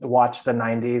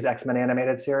 90s X-Men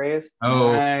animated series.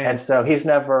 Oh, nice. And so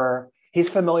he's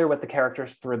familiar with the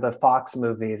characters through the Fox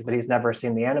movies, but he's never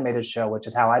seen the animated show, which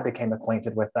is how I became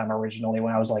acquainted with them originally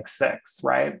when I was like 6,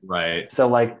 right? Right. So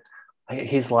like,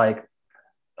 he's like,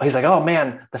 oh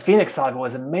man, the Phoenix Saga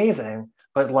was amazing,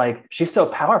 but like, she's so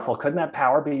powerful. Couldn't that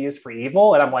power be used for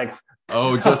evil? And I'm like,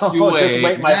 oh, just you wait. Just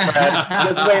wait, my friend.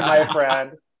 Just wait, my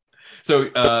friend.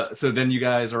 So then you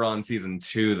guys are on season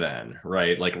 2 then,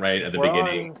 right? Like right at the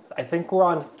beginning. I think we're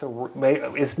on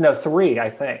 3, I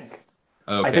think.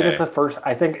 Okay. I think it's the first,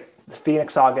 I think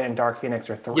Phoenix Saga and Dark Phoenix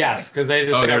are 3. Yes, because they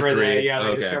discover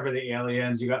discover the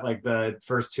aliens. You got like the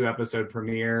first 2 episode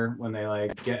premiere when they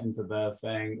like get into the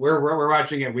thing. We're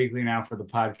watching it weekly now for the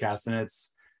podcast, and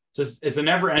it's a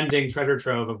never-ending treasure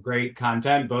trove of great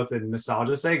content, both in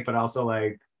nostalgia's sake, but also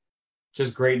like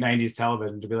just great 90s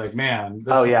television to be like, man,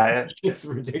 it's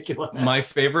ridiculous. My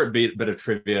favorite bit of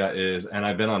trivia is, and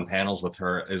I've been on panels with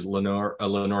her, is Lenore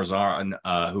Zarin,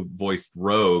 who voiced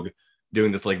Rogue,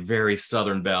 doing this like very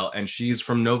Southern belle, and she's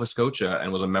from Nova Scotia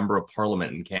and was a member of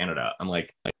Parliament in Canada. I'm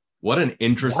like what an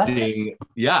interesting,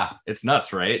 it's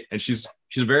nuts, right? And she's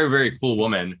a very, very cool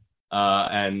woman.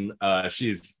 And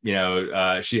she's,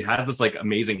 she has this like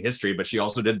amazing history, but she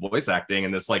also did voice acting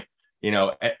and this like,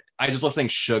 I just love saying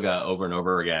Suga over and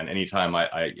over again anytime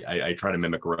I try to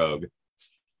mimic Rogue.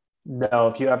 No,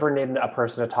 if you ever need a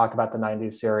person to talk about the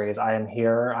 90s series, I am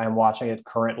here. I am watching it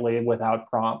currently without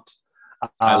prompt.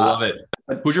 I love it.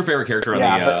 Who's your favorite character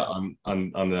on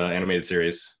the animated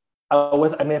series?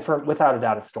 Without a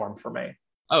doubt, it's Storm for me.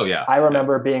 Oh yeah. I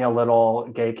remember being a little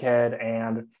gay kid,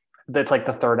 and it's like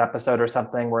the 3rd episode or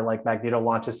something where like Magneto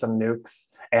launches some nukes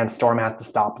and Storm has to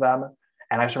stop them.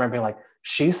 And I just remember being like,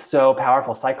 she's so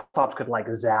powerful. Cyclops could like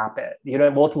zap it.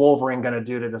 What's Wolverine gonna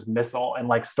do to this missile? And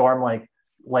like Storm like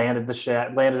landed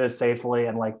it safely,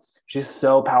 and like she's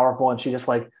so powerful, and she just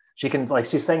like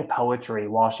she's saying poetry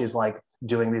while she's like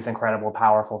doing these incredible,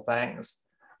 powerful things.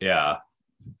 Yeah.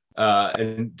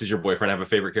 And does your boyfriend have a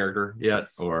favorite character yet,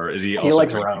 or is he? He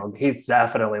likes Rogue. He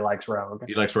definitely likes Rogue.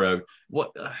 He likes Rogue.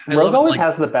 What? Rogue always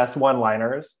has the best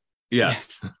one-liners.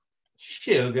 Yes.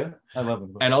 Sugar. I love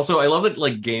him. And also, I love that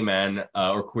like gay men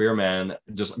or queer men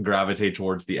just gravitate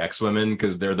towards the X-women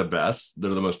because they're the best.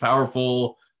 They're the most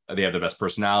powerful. They have the best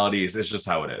personalities. It's just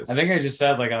how it is. I think I just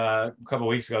said like a couple of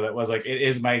weeks ago that was like, it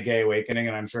is my gay awakening,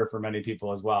 and I'm sure for many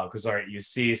people as well. Because you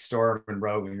see Storm and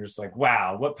Rogue, and you're just like,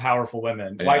 wow, what powerful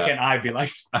women. Yeah. Why can't I be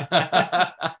like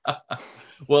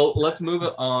Well, let's move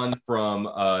on from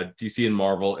DC and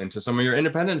Marvel into some of your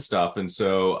independent stuff. And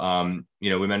so,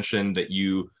 we mentioned that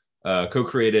you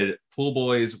co-created Pool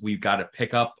Boys. We've got to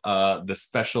pick up the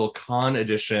special con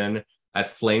edition at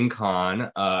Flame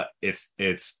Con. It's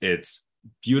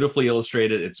beautifully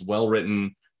illustrated. It's well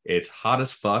written. It's hot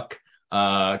as fuck.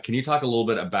 Can you talk a little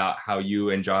bit about how you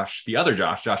and Josh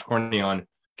Cornion,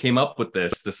 came up with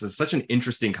this? This is such an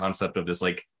interesting concept of this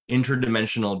like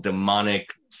interdimensional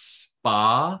demonic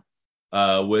spa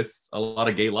with a lot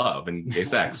of gay love and gay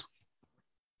sex.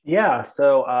 Yeah.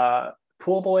 So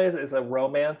Pool Boys is a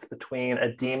romance between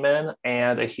a demon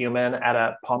and a human at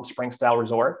a Palm Springs style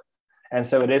resort. And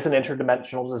so it is an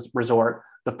interdimensional resort.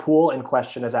 The pool in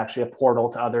question is actually a portal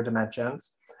to other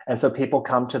dimensions. And so people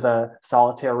come to the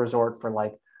solitaire resort for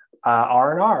like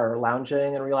R&R,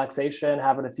 lounging and relaxation,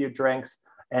 having a few drinks.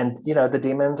 And, you know, the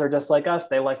demons are just like us.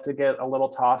 They like to get a little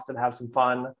tossed and have some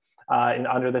fun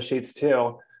under the sheets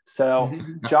too. So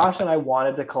Josh and I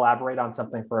wanted to collaborate on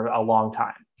something for a long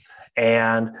time,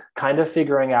 and kind of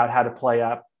figuring out how to play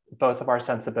up both of our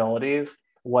sensibilities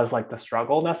was like the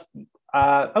struggle.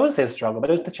 I wouldn't say the struggle, but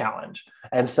it was the challenge.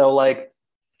 And so like,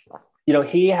 you know,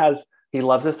 he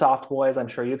loves his soft boys. I'm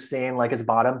sure you've seen like his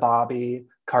Bottom Bobby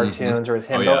cartoons or his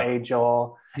Himbo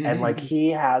Angel. And like, he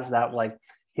has that, like,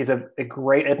 he's a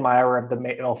great admirer of the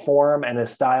male form, and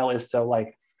his style is so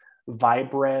like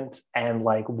vibrant and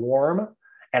like warm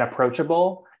and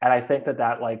approachable. And I think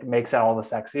that like makes it all the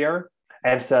sexier.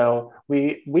 And so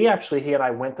we actually, he and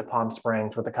I went to Palm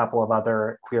Springs with a couple of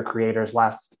other queer creators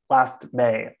last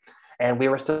May. And we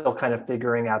were still kind of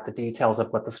figuring out the details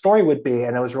of what the story would be.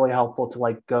 And it was really helpful to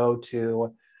like go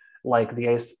to like the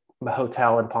Ace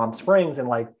Hotel in Palm Springs and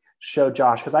like show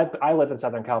Josh, because I live in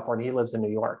Southern California, he lives in New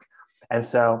York. And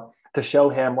so to show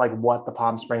him like what the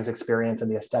Palm Springs experience and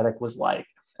the aesthetic was like.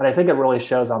 And I think it really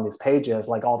shows on these pages,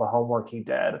 like all the homework he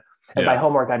did. And by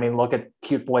homework, I mean, look at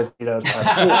Cute Boys, you know,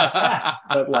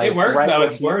 but like, it works though.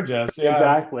 It's gorgeous. Yeah.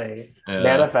 Exactly. Yeah.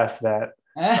 Manifest it.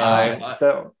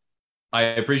 So I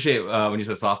appreciate when you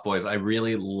said soft boys. I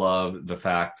really love the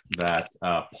fact that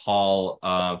Paul,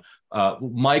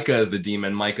 Micah is the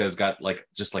demon. Micah's got like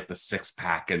just like the six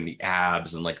pack and the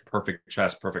abs and like perfect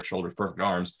chest, perfect shoulders, perfect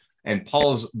arms. And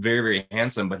Paul's very, very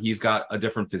handsome, but he's got a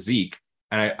different physique.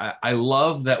 And I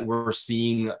love that we're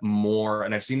seeing more,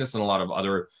 and I've seen this in a lot of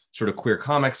other sort of queer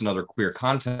comics and other queer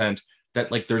content, that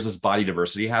like there's this body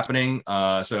diversity happening.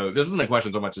 So this isn't a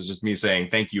question so much as just me saying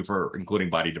thank you for including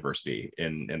body diversity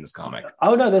in this comic.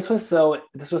 Oh no, this was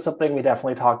something we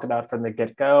definitely talked about from the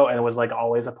get-go, and it was like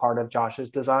always a part of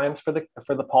Josh's designs for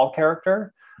the Paul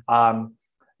character.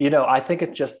 You know, I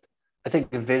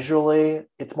think visually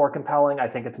it's more compelling. I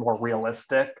think it's more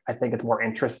realistic. I think it's more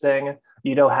interesting.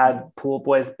 You know, had Pool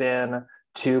Boys been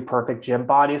two perfect gym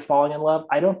bodies falling in love,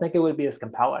 I don't think it would be as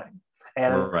compelling.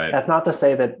 And that's not to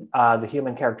say that the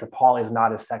human character Paul is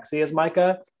not as sexy as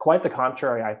Micah. Quite the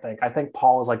contrary, I think. I think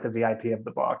Paul is like the VIP of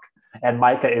the book, and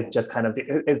Micah is just kind of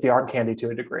the arm candy to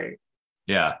a degree.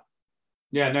 Yeah.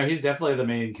 Yeah, no, he's definitely the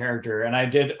main character. And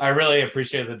I really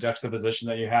appreciate the juxtaposition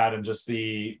that you had, and just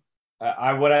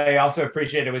what I also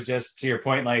appreciated was, just to your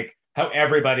point, like how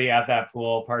everybody at that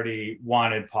pool party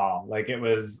wanted Paul. Like it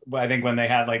was, I think when they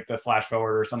had like the flash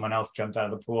forward or someone else jumped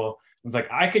out of the pool, it was like,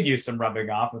 I could use some rubbing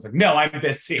off. I was like, no, I'm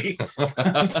busy.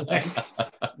 I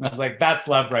was like, that's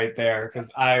love right there, because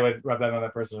I would rub that on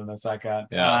that person in a second.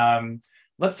 Yeah.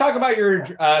 Let's talk about your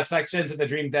section to the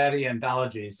Dream Daddy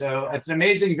anthology. So it's an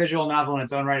amazing visual novel in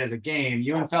its own right as a game.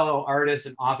 You and fellow artists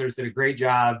and authors did a great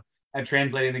job at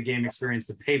translating the game experience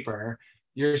to paper.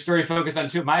 Your story focused on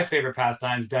two of my favorite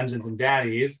pastimes, Dungeons and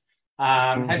Daddies.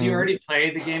 Had you already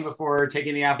played the game before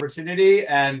taking the opportunity?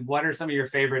 And what are some of your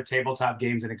favorite tabletop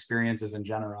games and experiences in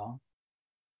general?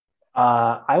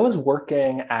 I was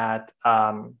working at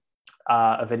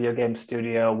a video game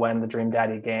studio when the Dream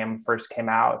Daddy game first came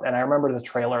out. And I remember the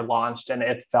trailer launched and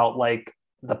it felt like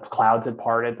the clouds had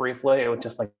parted briefly. It was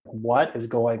just like, what is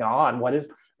going on?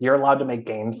 You're allowed to make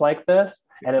games like this?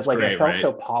 And it's like, great, it felt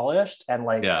so polished, and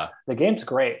like the game's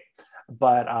great.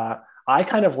 But I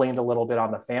kind of leaned a little bit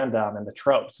on the fandom and the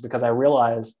tropes, because I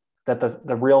realized that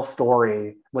the real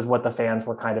story was what the fans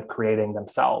were kind of creating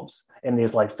themselves in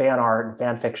these like fan art and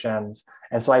fan fictions.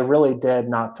 And so I really did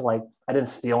I didn't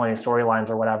steal any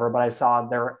storylines or whatever, but I saw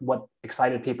what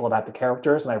excited people about the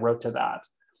characters, and I wrote to that.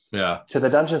 Yeah. To the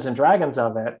Dungeons and Dragons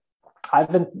of it,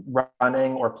 I've been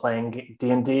running or playing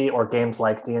D&D or games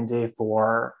like D&D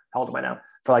for, how old am I now?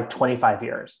 For like 25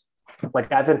 years.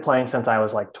 Like I've been playing since I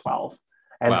was like 12.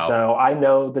 And so I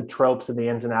know the tropes and the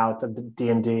ins and outs of the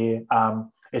D&D.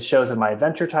 It shows in my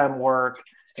Adventure Time work.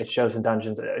 It shows in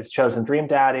Dungeons. It shows in Dream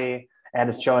Daddy, and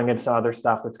it's showing in some other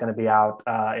stuff that's going to be out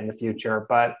in the future.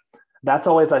 But that's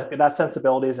always, that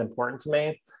sensibility is important to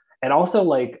me. And also,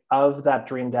 like, of that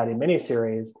Dream Daddy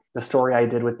miniseries, the story I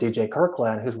did with DJ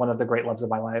Kirkland, who's one of the great loves of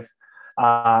my life,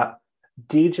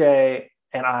 DJ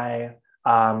and I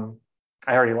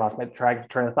already lost my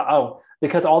train of thought. Oh,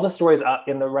 because all the stories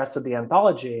in the rest of the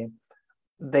anthology,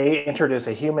 they introduce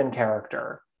a human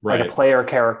character, like a player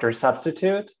character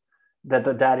substitute that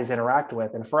the daddies interact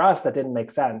with. And for us, that didn't make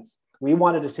sense. we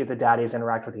wanted to see the daddies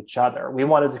interact with each other. We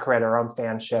wanted to create our own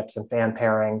fan ships and fan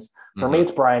pairings. For me,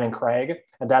 it's Brian and Craig,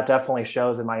 and that definitely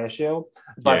shows in my issue.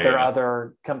 But there are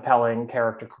other compelling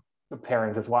character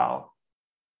pairings as well.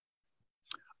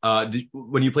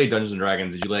 When you play Dungeons and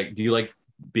Dragons, do you like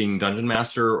being dungeon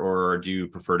master, or do you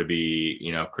prefer to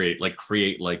be, create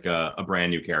like a brand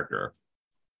new character?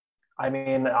 I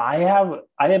mean, I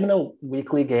am in a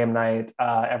weekly game night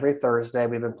every Thursday.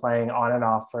 We've been playing on and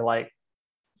off for like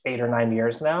 8 or 9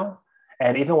 years now.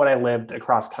 And even when I lived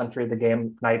across country, the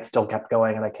game night still kept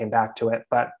going and I came back to it.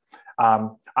 But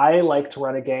I like to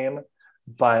run a game,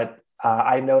 but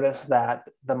I noticed that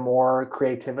the more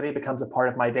creativity becomes a part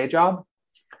of my day job,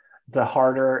 the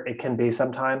harder it can be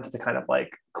sometimes to kind of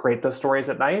like create those stories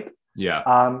at night.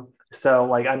 Yeah. So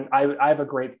like I have a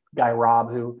great guy,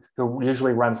 Rob, who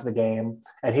usually runs the game,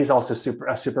 and he's also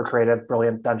a super creative,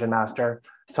 brilliant dungeon master.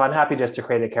 So I'm happy just to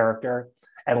create a character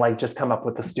and like just come up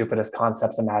with the stupidest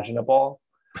concepts imaginable.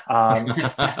 We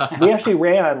actually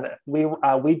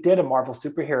we did a Marvel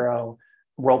superhero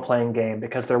role-playing game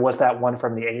because there was that one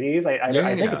from the 80s. I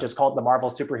think it's just called the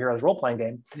Marvel Superheroes role-playing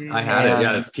game. I had it.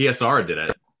 Yeah, it's TSR did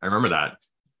it. I remember that.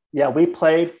 Yeah, we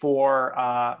played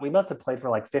we must have played for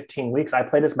like 15 weeks. I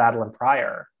played as Madeline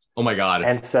Pryor. Oh my God.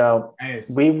 And so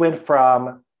we went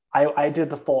from, I did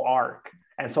the full arc.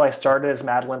 And so I started as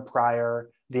Madeline Pryor,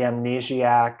 the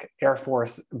amnesiac Air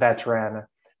Force veteran,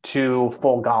 to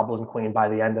full Goblin Queen by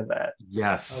the end of it.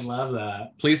 Yes. I love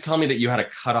that. Please tell me that you had a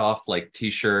cut off like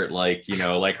t-shirt, like,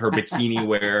 like her bikini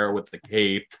wear with the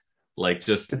cape, like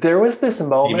just. There was this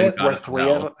moment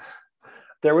where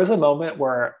there was a moment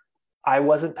where I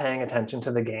wasn't paying attention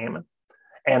to the game,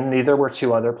 and neither were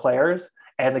 2 other players.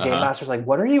 And the game master's like,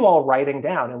 "What are you all writing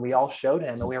down?" And we all showed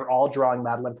him, and we were all drawing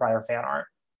Madeline Pryor fan art.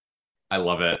 I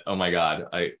love it. Oh my God.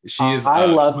 I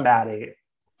love Maddie.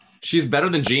 She's better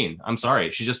than Jean. I'm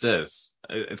sorry. She just is.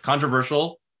 It's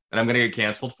controversial and I'm going to get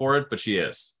canceled for it, but she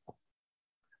is.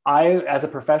 As a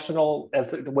professional,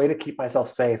 as the way to keep myself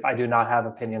safe, I do not have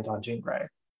opinions on Jean Grey.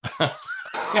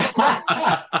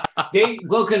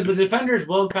 Because the defenders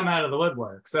will come out of the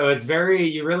woodwork. So it's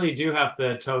you really do have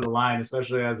to toe the line,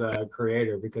 especially as a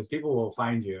creator, because people will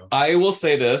find you. I will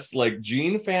say this, like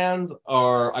Jean fans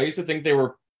I used to think they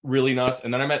were really nuts.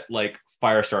 And then I met like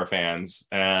Firestar fans,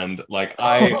 and like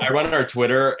I run our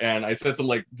Twitter, and I said some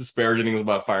like disparaging things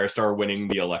about Firestar winning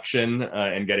the election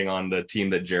and getting on the team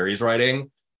that Jerry's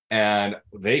writing. And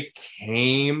they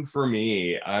came for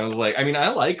me. I was like, I mean, I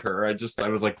like her. I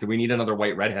was like, do we need another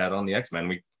white redhead on the X-Men?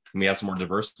 We have some more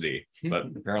diversity, but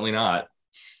apparently not.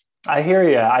 I hear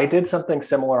you. I did something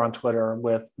similar on Twitter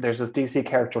there's this DC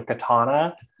character,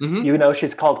 Katana. Mm-hmm.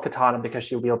 She's called Katana because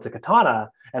she wields a katana,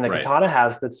 and the katana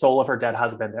has the soul of her dead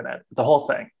husband in it, the whole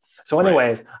thing. So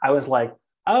anyways, I was like,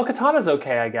 oh, Katana's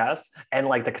okay, I guess. And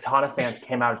like the Katana fans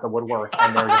came out of the woodwork,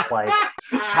 and they're just like,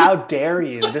 how dare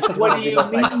you? This is what do you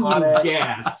mean, iconic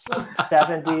yes.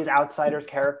 70s outsiders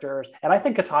characters. And I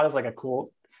think Katana's like a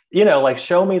cool, like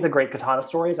show me the great Katana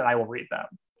stories and I will read them.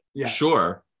 Yeah,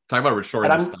 sure. Talk about Rich Story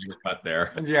just cut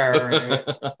there. Yeah, right.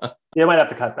 You might have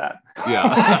to cut that.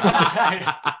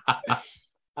 Yeah.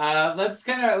 Let's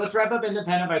wrap up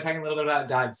Independent by talking a little bit about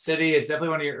Dodge City. It's definitely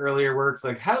one of your earlier works.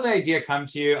 Like, how did the idea come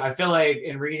to you? I feel like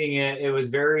in reading it, it was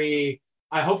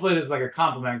hopefully this is like a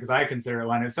compliment, because I consider it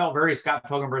one. It felt very Scott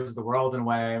Pilgrim versus the World in a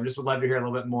way. I just would love to hear a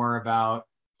little bit more about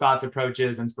thoughts,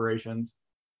 approaches, inspirations.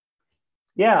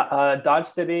 Yeah, Dodge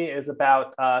City is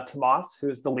about Tomas,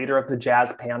 who's the leader of the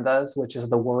Jazz Pandas, which is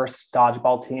the worst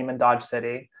dodgeball team in Dodge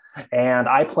City. And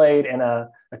I played in a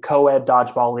co-ed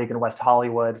dodgeball league in West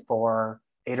Hollywood for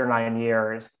 8 or 9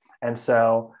 years. And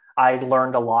so I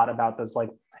learned a lot about those like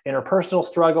interpersonal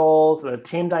struggles, the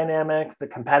team dynamics, the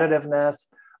competitiveness,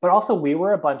 but also we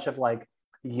were a bunch of like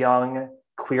young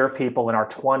queer people in our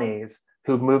 20s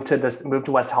who moved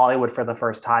to West Hollywood for the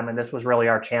first time. And this was really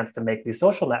our chance to make these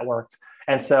social networks.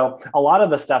 And so a lot of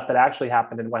the stuff that actually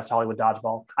happened in West Hollywood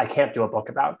dodgeball, I can't do a book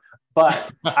about,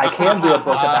 but I can do a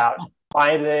book about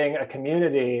finding a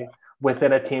community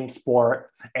within a team sport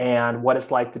and what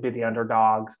it's like to be the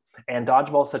underdogs. And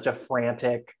dodgeball is such a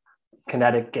frantic,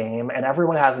 kinetic game, and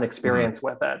everyone has an experience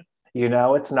with it.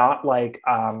 It's not like,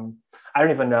 I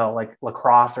don't even know, like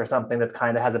lacrosse or something that's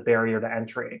kind of has a barrier to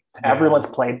entry. Yeah. Everyone's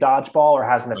played dodgeball or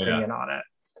has an opinion on it.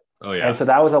 Oh, yeah. And so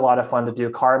that was a lot of fun to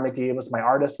do. Cara McGee was my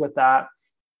artist with that.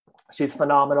 She's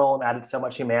phenomenal and added so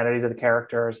much humanity to the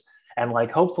characters. And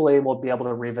like, hopefully we'll be able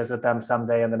to revisit them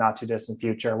someday in the not too distant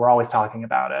future. We're always talking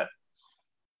about it.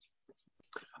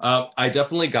 I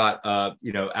definitely got,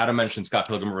 Adam mentioned Scott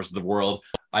Pilgrim versus the World.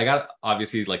 I got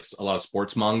obviously like a lot of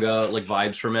sports manga like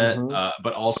vibes from it, Mm-hmm.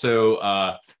 but also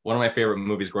one of my favorite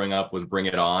movies growing up was Bring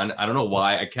It On. I don't know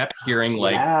why I kept hearing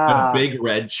like the Yeah. Big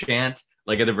Red chant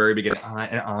like at the very beginning.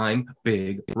 I'm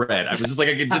Big Red. I was just like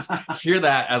I could just hear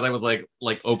that as I was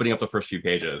like opening up the first few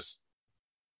pages.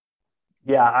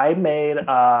 Yeah, I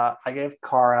gave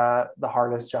Kara the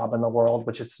hardest job in the world,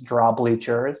 which is to draw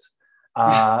bleachers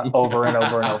over and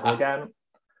over and over again.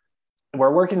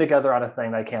 We're working together on a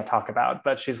thing that I can't talk about,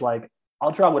 but she's like,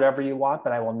 I'll draw whatever you want,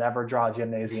 but I will never draw a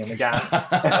gymnasium again.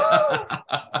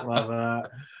 Love that.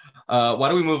 Why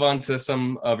don't we move on to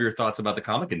some of your thoughts about the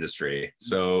comic industry?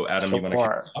 So, Adam, you want to kick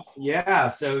us off? Yeah,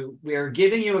 so we are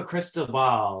giving you a crystal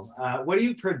ball. What do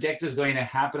you predict is going to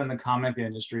happen in the comic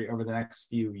industry over the next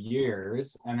few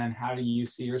years? And then how do you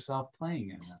see yourself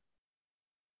playing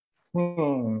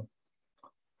in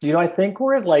it? I think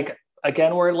we're at like,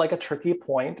 again, we're at like a tricky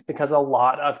point because a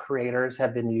lot of creators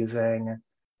have been using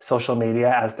social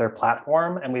media as their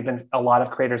platform. And a lot of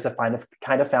creators have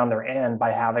kind of found their in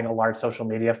by having a large social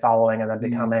media following and then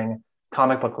becoming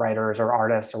comic book writers or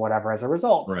artists or whatever as a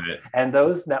result. Right. And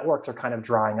those networks are kind of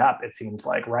drying up, it seems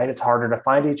like, right? It's harder to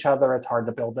find each other. It's hard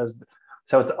to build those.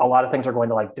 So a lot of things are going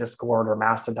to like Discord or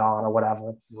Mastodon or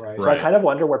whatever. Right. So I kind of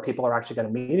wonder where people are actually going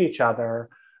to meet each other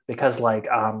because like,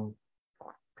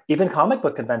 even comic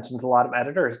book conventions, a lot of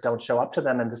editors don't show up to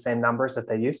them in the same numbers that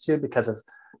they used to because of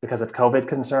COVID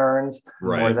concerns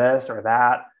or this or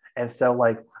that. And so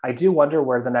like, I do wonder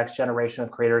where the next generation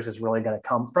of creators is really going to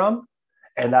come from.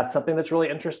 And that's something that's really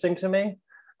interesting to me.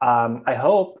 I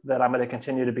hope that I'm going to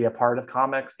continue to be a part of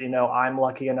comics. I'm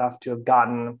lucky enough to have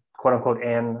gotten quote unquote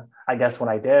in, I guess, when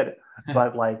I did,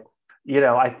 but like,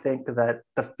 I think that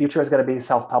the future is going to be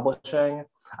self-publishing.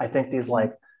 I think these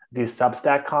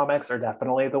Substack comics are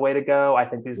definitely the way to go. I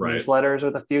think these newsletters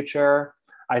are the future.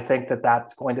 I think that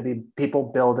that's going to be people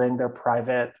building their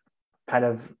private kind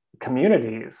of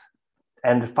communities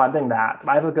and funding that.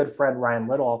 I have a good friend, Ryan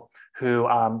Little, who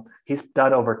he's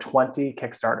done over 20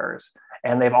 Kickstarters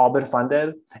and they've all been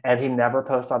funded. And he never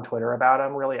posts on Twitter about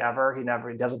them really ever. He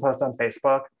doesn't post on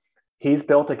Facebook. He's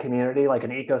built a community, like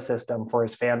an ecosystem for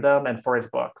his fandom and for his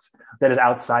books that is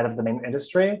outside of the main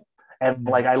industry. And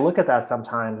like, I look at that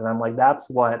sometimes and I'm like, that's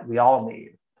what we all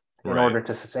need in order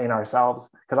to sustain ourselves.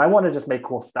 Because I want to just make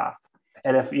cool stuff.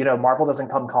 And if, Marvel doesn't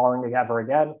come calling me ever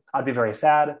again, I'd be very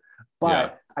sad,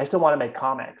 but I still want to make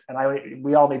comics. And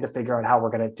we all need to figure out how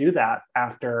we're going to do that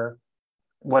after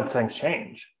when things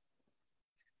change.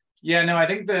 Yeah, no, I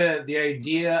think the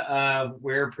idea of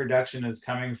where production is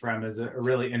coming from is a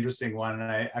really interesting one.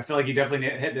 And I feel like you definitely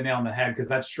hit the nail on the head because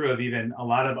that's true of even a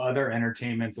lot of other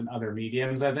entertainments and other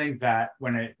mediums. I think that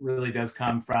when it really does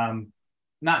come from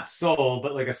not soul,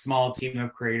 but like a small team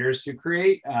of creators to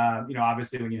create,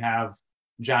 obviously when you have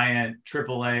giant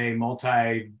AAA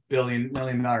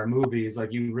multi-million-dollar movies,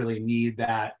 like you really need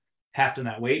that heft and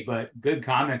that weight. But good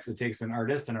comics, it takes an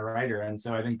artist and a writer. And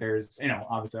so I think there's,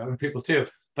 obviously other people too.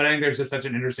 But I think there's just such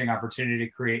an interesting opportunity to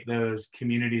create those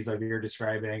communities like you're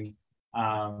describing.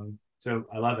 So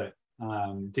I love it.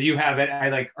 Do you have it?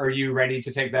 Are you ready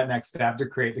to take that next step to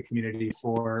create the community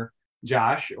for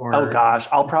Josh? Or oh gosh,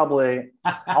 I'll probably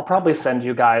send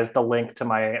you guys the link to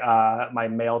my my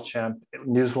MailChimp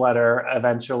newsletter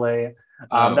eventually.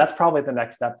 That's probably the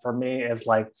next step for me. Is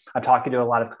like I'm talking to a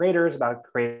lot of creators about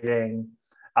creating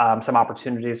some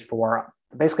opportunities for.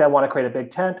 Basically, I want to create a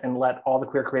big tent and let all the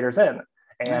queer creators in.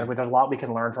 And there's a lot we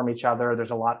can learn from each other.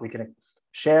 There's a lot we can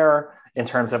share in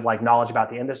terms of like knowledge about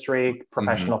the industry,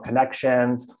 professional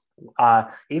connections,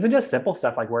 even just simple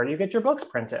stuff like where do you get your books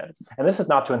printed? And this is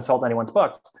not to insult anyone's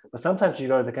books, but sometimes you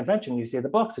go to the convention, you see the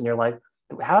books and you're like,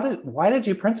 why did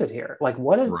you print it here? Like,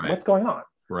 what's going on?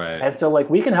 Right. And so like,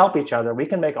 we can help each other. We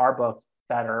can make our books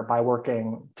better by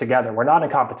working together. We're not in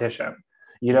competition.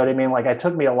 You know what I mean? Like it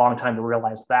took me a long time to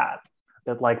realize that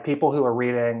like people who are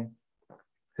reading,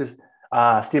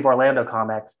 Steve Orlando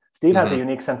comics, Steve has a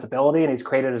unique sensibility and he's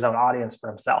created his own audience for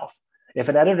himself. If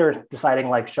an editor is deciding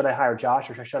like, should I hire Josh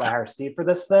or should I hire Steve for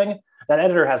this thing? That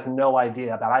editor has no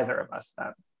idea about either of us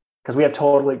then. Because we have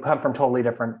come from totally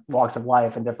different walks of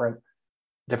life and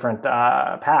different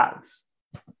paths.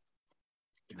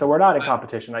 So we're not in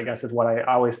competition, I guess, is what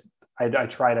I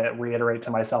try to reiterate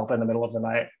to myself in the middle of the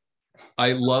night.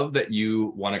 I love that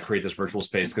you want to create this virtual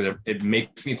space because it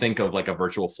makes me think of like a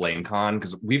virtual flame con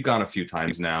because we've gone a few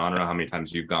times now. I don't know how many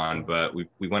times you've gone, but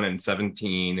we went in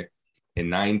 17, in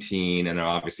 19, and then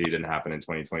obviously it didn't happen in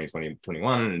 2020,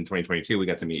 2021. And in 2022, we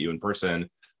got to meet you in person,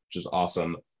 which is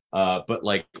awesome. But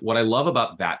like what I love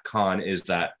about that con is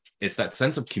that it's that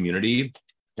sense of community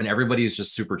and everybody's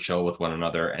just super chill with one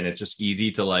another. And it's just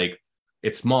easy to like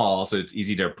it's small, so it's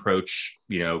easy to approach,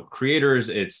 creators.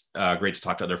 It's great to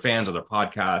talk to other fans, other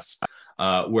podcasts.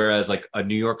 Whereas like a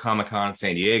New York Comic Con,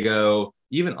 San Diego,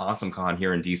 even Awesome Con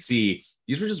here in DC,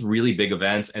 these were just really big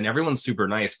events, and everyone's super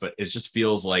nice, but it just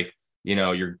feels like,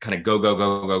 you're kind of go, go,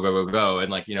 go, go, go, go, go.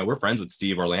 And like, we're friends with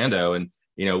Steve Orlando, and,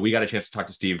 we got a chance to talk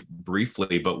to Steve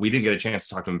briefly, but we didn't get a chance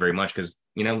to talk to him very much because,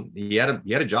 he had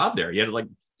a job there.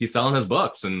 He's selling his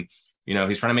books, and,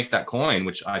 he's trying to make that coin,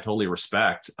 which I totally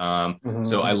respect.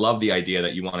 So I love the idea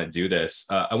that you want to do this.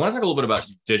 I want to talk a little bit about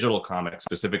digital comics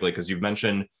specifically, because you've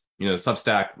mentioned,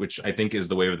 Substack, which I think is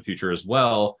the wave of the future as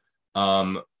well.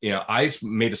 I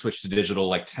made the switch to digital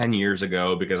like 10 years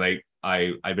ago because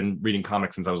I've been reading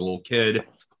comics since I was a little kid,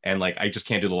 and like I just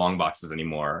can't do the long boxes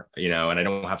anymore, and I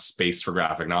don't have space for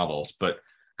graphic novels. But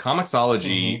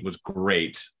Comixology was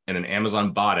great, and then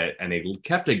Amazon bought it and they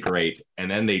kept it great,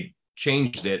 and then they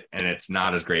changed it and it's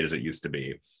not as great as it used to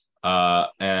be.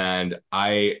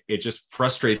 It just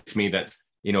frustrates me that,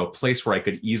 a place where I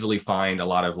could easily find a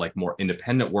lot of like more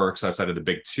independent works outside of the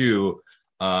big two,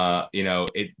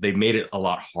 they've made it a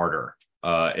lot harder.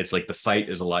 It's like the site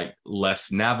is a lot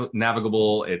less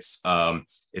navigable. It's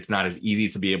not as easy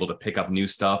to be able to pick up new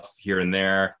stuff here and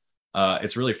there.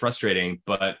 It's really frustrating.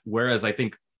 But whereas I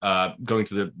think going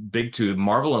to the big two,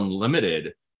 Marvel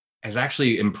Unlimited has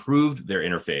actually improved their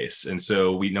interface. And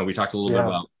so we talked a little bit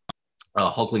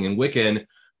about Hulkling and Wiccan,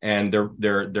 and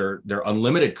their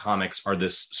unlimited comics are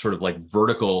this sort of like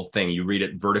vertical thing. You read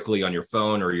it vertically on your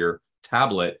phone or your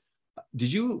tablet.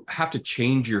 Did you have to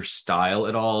change your style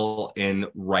at all in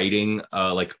writing,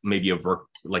 like maybe a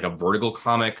vertical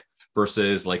comic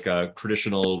versus like a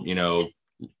traditional,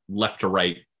 left to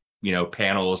right,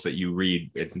 panels that you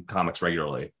read in comics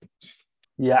regularly?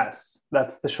 Yes,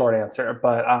 that's the short answer.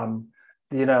 But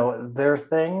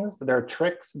there are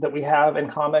tricks that we have in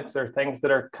comics. There are things that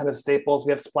are kind of staples.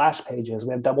 We have splash pages,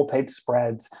 we have double page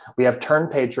spreads, we have turn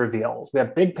page reveals, we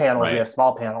have big panels, we have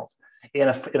small panels. In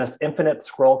an infinite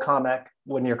scroll comic,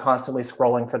 when you're constantly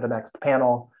scrolling for the next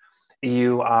panel,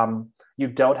 you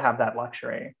don't have that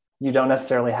luxury. You don't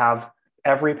necessarily have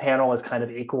every panel is kind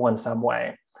of equal in some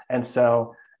way, and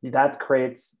so that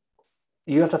creates.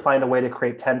 You have to find a way to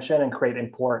create tension and create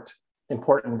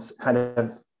importance kind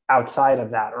of outside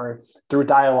of that, or through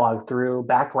dialogue, through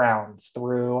backgrounds,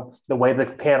 through the way the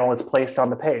panel is placed on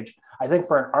the page. I think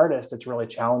for an artist, it's really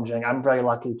challenging. I'm very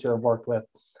lucky to have worked with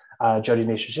Jodi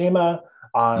Nishijima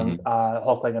on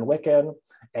Hulkling and Wiccan,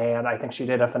 and I think she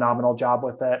did a phenomenal job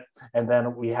with it. And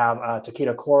then we have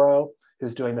Takeda Koro,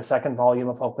 who's doing the second volume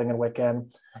of Hulkling and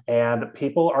Wiccan, and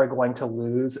people are going to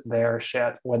lose their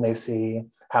shit when they see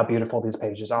how beautiful these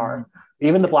pages are.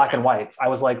 Even the black and whites, I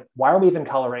was like, why are we even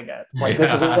coloring it? Like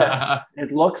this is it.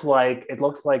 It looks like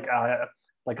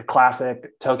a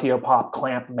classic Tokyo Pop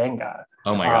Clamp manga.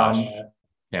 Oh my gosh!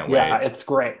 Can't wait. Yeah, it's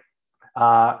great.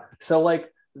 So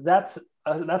like that's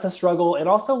a struggle, and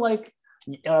also like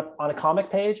on a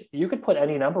comic page, you could put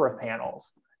any number of panels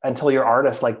until your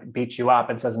artist like beats you up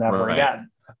and says never again.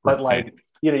 But like,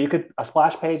 you could, a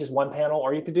splash page is one panel,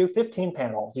 or you could do 15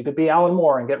 panels. You could be Alan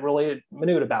Moore and get really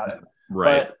minute about it.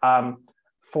 Right. But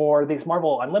for these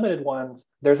Marvel Unlimited ones,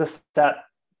 there's a set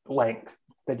length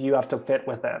that you have to fit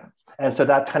within. And so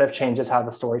that kind of changes how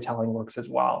the storytelling works as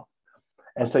well.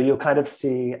 And so you'll kind of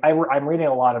see, I'm reading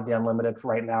a lot of the Unlimited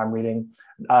right now. I'm reading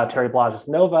Terry Blaz's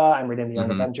Nova. I'm reading The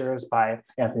Young Avengers by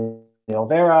Anthony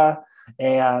Olvera.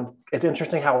 And it's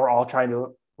interesting how we're all trying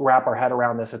to wrap our head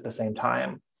around this at the same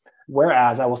time.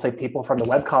 Whereas I will say people from the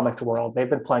webcomics world, they've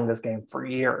been playing this game for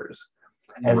years.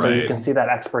 And so you can see that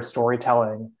expert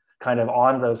storytelling kind of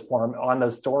on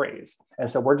those stories. And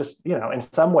so we're just, in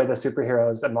some way, the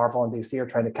superheroes at Marvel and DC are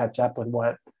trying to catch up with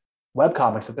what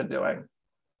webcomics have been doing.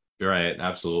 You're right.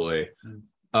 Absolutely.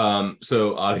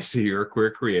 So obviously you're a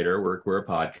queer creator, we're a queer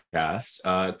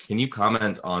podcast. Can you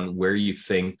comment on where you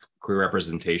think queer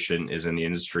representation is in the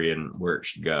industry and where it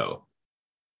should go?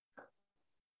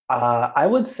 I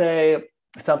would say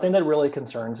something that really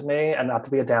concerns me, and not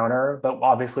to be a downer, but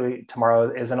obviously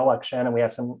tomorrow is an election and we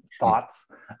have some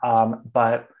thoughts.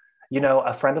 But,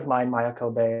 a friend of mine, Maya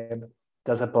Kobabe,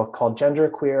 does a book called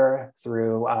Genderqueer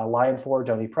through Lion 4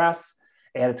 Joni Press.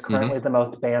 And it's currently the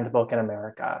most banned book in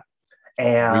America.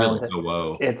 And really? Oh,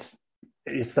 whoa. It's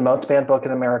the most banned book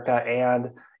in America.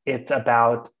 And it's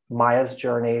about Maya's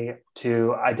journey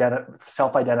to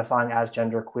self-identifying as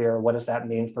genderqueer. What does that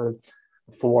mean for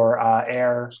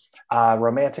Air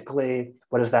romantically?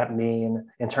 What does that mean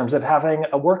in terms of having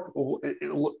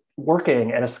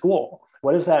working in a school?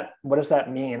 What does that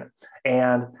mean?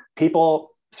 And people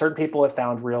certain people have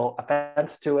found real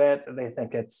offense to it. They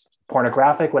think it's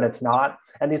pornographic when it's not.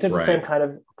 And these are the same kind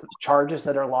of charges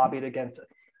that are lobbied against,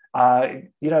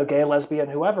 gay, lesbian,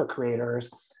 whoever creators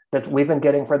that we've been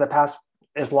getting for the past,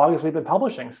 as long as we've been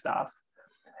publishing stuff.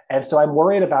 And so I'm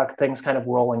worried about things kind of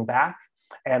rolling back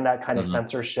and that kind of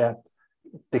censorship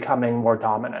becoming more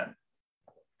dominant.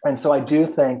 And so I do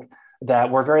think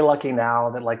that we're very lucky now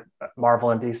that like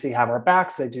Marvel and DC have our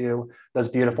backs. They do those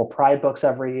beautiful Pride books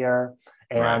every year,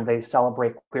 and they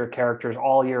celebrate queer characters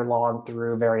all year long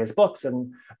through various books.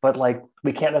 But like,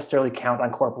 we can't necessarily count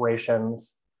on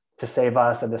corporations to save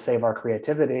us and to save our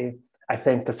creativity. I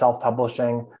think the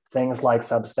self-publishing, things like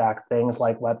Substack, things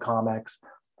like webcomics,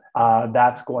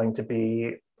 that's going to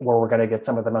be where we're going to get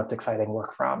some of the most exciting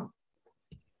work from.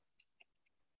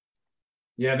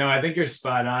 Yeah, no, I think you're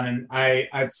spot on.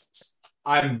 And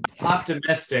I'm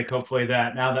optimistic, hopefully,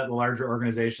 that now that the larger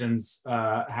organizations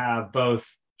have both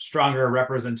stronger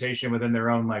representation within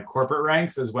their own like corporate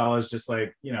ranks, as well as just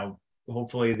like,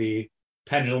 hopefully the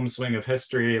pendulum swing of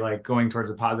history, like going towards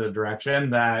a positive direction,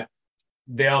 that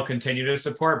they'll continue to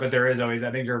support. But there is always,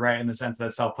 I think you're right in the sense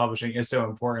that self-publishing is so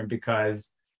important, because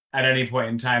at any point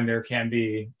in time, there can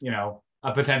be,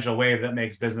 a potential wave that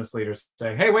makes business leaders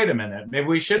say, hey, wait a minute, maybe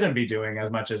we shouldn't be doing as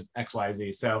much as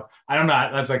XYZ. So I don't know,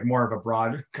 that's like more of a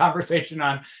broad conversation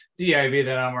on DIB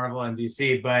than on Marvel and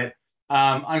DC. But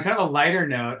on kind of a lighter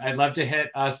note, I'd love to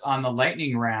hit us on the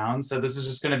lightning round. So this is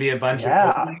just going to be a bunch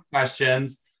of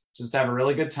questions, just to have a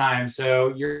really good time. So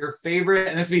your favorite,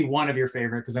 and this will be one of your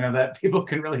favorite, because I know that people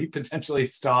can really potentially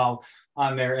stall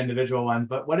on their individual ones,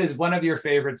 but what is one of your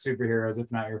favorite superheroes,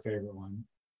 if not your favorite one?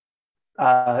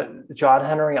 John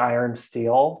Henry Iron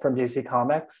Steel from DC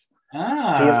Comics. He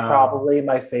is probably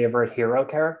my favorite hero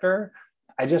character.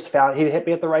 I just found he hit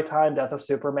me at the right time. Death of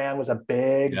Superman was a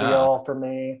big deal for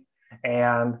me.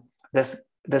 And this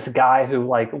guy who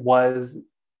like was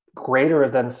greater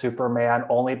than Superman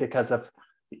only because of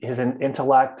his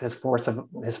intellect, his force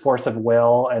of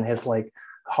will, and his like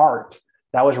heart.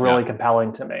 That was really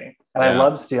compelling to me. And I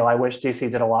love Steel. I wish DC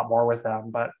did a lot more with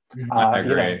them, but I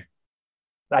agree.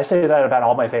 I say that about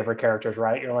all my favorite characters,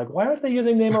 right? You're like, why aren't they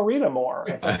using Namorita more?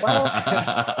 It's like, well,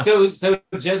 so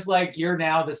just like you're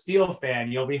now the Steel fan,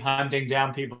 you'll be hunting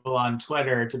down people on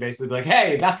Twitter to basically be like,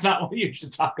 hey, that's not what you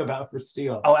should talk about for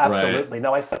Steel. Oh, absolutely.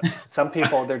 No, some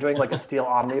people, they're doing like a Steel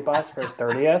omnibus for his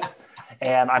 30th.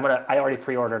 And I already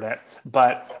pre-ordered it,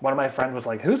 but one of my friends was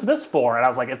like, who's this for? And I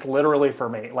was like, it's literally for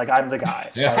me. Like, I'm the guy.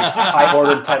 Like,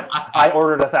 I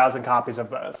ordered 1,000 copies of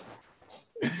this.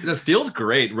 The Steel's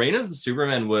great. Reign of the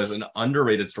Superman was an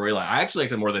underrated storyline. I actually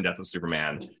liked it more than Death of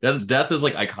Superman. Death is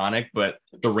like iconic, but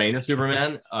the Reign of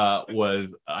Superman I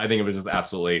think it was just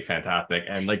absolutely fantastic.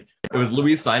 And like, it was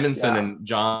Louise Simonson and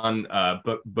John,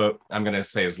 I'm gonna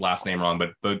say his last name wrong,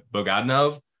 but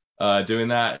Bogdanov doing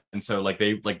that. And so like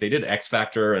they did X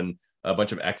Factor and a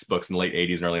bunch of X books in the late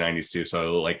 80s and early 90s too.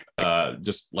 So like I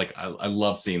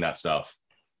love seeing that stuff.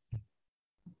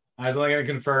 I was only going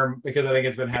to confirm, because I think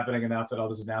it's been happening enough that I'll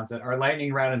just announce it. Our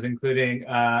lightning round is including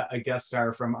a guest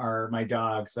star from my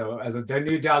dog. So as a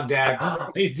new dog dad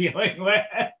currently dealing with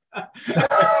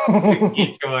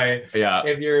toy. Yeah.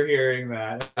 If you're hearing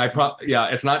that.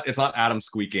 It's not Adam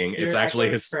squeaking. It's actually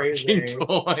his squeaking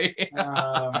toy.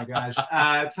 Oh my gosh.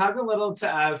 Talk a little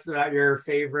to us about your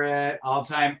favorite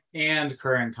all-time and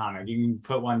current comic. You can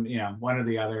put one, one or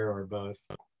the other or both.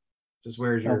 Just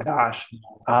where's your... Oh gosh.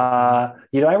 I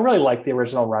really like the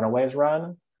original Runaways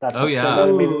run. That's that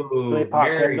immediately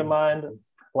popped into mind.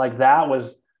 Like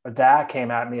that came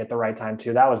at me at the right time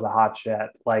too. That was the hot shit.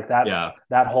 Like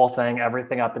that whole thing,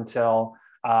 everything up until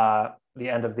the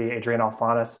end of the Adrian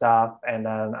Alphonse stuff. And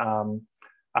then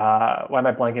why am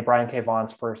I blanking? Brian K.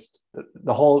 Vaughan's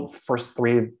the whole first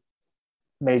 3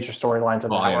 major storylines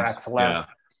of that were excellent. Yeah.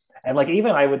 And like,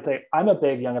 even I would say, I'm a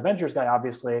big Young Avengers guy,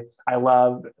 obviously. I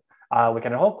love Wiccan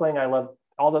and Hulkling. I love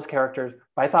all those characters.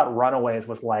 But I thought Runaways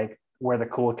was like where the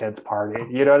cool kids party.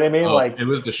 You know what I mean? Like, it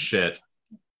was the shit.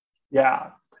 Yeah.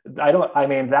 That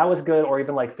was good. Or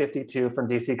even like 52 from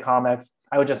DC Comics.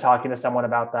 I was just talking to someone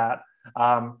about that.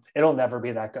 It'll never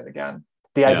be that good again.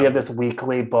 The idea of this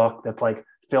weekly book that's like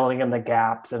filling in the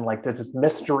gaps, and like there's this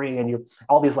mystery, and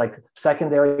all these like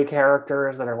secondary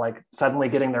characters that are like suddenly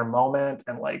getting their moment,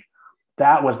 and like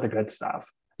that was the good stuff.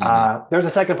 There's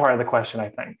a second part of the question, I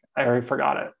think. I already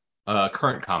forgot it.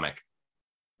 Current comic.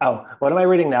 Oh, what am I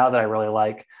reading now that I really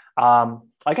like?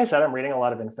 Like I said, I'm reading a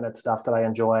lot of Infinite stuff that I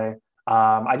enjoy.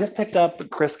 I just picked up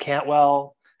Chris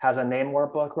Cantwell has a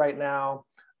Namor book right now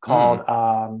called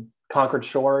Conquered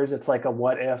Shores. It's like a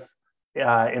what if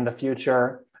in the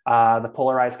future. The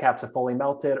polarized caps have fully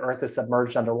melted. Earth is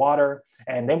submerged underwater,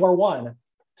 and Namor won.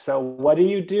 So what do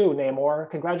you do, Namor?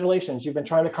 Congratulations, you've been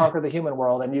trying to conquer the human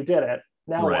world and you did it.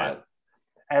 Now what?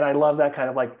 And I love that kind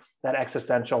of like that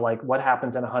existential, like what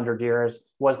happens in 100 years?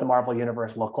 What does the Marvel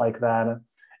universe look like then?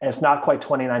 And it's not quite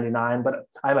 2099, but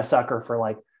I'm a sucker for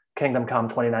like Kingdom Come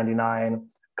 2099,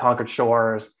 Conquered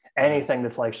Shores, anything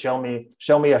that's like show me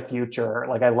a future.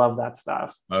 Like I love that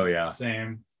stuff. Oh yeah,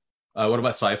 same. What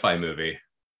about sci-fi movie?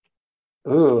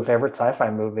 Ooh, favorite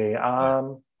sci-fi movie.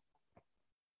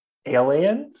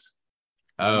 Aliens.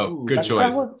 Oh, good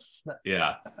choice.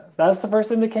 Yeah, that's the first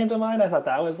thing that came to mind. I thought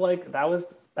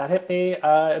that hit me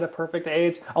at a perfect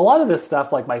age. A lot of this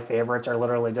stuff, like my favorites, are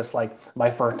literally just like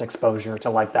my first exposure to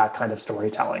like that kind of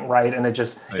storytelling, right? And it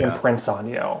just imprints on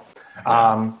you.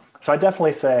 So I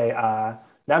definitely say.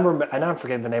 Now I'm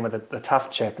forgetting the name of the tough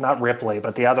chick, not Ripley,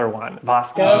 but the other one,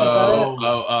 Vasquez. Oh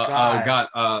God.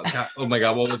 Oh my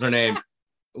God, what was her name?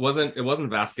 It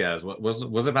wasn't Vasquez. What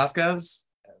was it? Vasquez?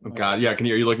 Oh God, yeah. Are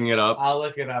you looking it up? I'll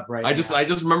look it up right now. I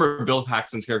just remember Bill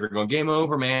Paxton's character going, "Game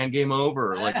over, man, game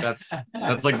over." Like that's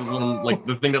like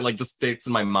the thing that like just sticks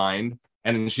in my mind.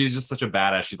 And she's just such a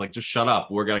badass. She's like, just shut up.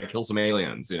 We're gonna kill some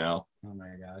aliens, you know? Oh my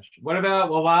gosh. What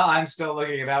about, well, while I'm still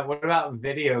looking it up, what about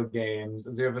video games?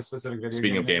 Do you have a specific video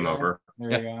Speaking game? of game over.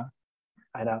 There you go.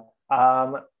 I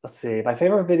know. Let's see. My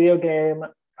favorite video game.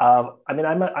 I mean,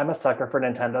 I'm a sucker for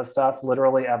Nintendo stuff.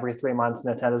 Literally every 3 months,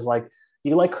 Nintendo's like,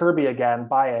 "You like Kirby again?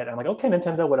 Buy it." I'm like, "Okay,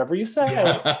 Nintendo, whatever you say."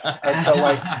 And so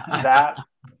like that,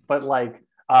 but like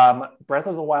Breath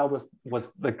of the Wild was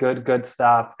the good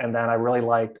stuff. And then I really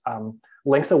liked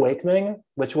Link's Awakening,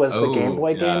 which was the Game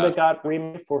Boy game that got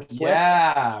remade for Switch.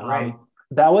 Yeah, right.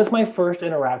 That was my first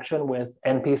interaction with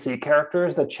NPC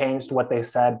characters that changed what they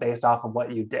said based off of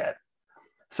what you did.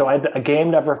 So a game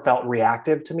never felt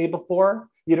reactive to me before.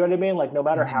 You know what I mean? Like no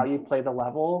matter how you play the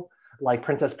level, like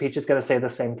Princess Peach is going to say the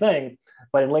same thing.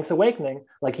 But in Link's Awakening,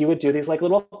 like you would do these like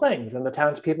little things and the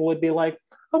townspeople would be like,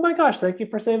 "Oh my gosh, thank you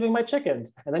for saving my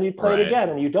chickens." And then you play it again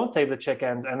and you don't save the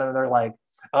chickens. And then they're like,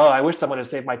 "Oh, I wish someone had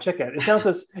saved my chicken." It sounds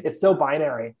it's so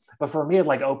binary. But for me, it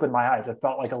like opened my eyes. It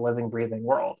felt like a living, breathing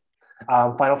world.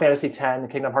 Final Fantasy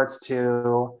X, Kingdom Hearts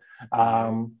 2,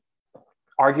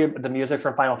 the music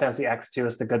from Final Fantasy X2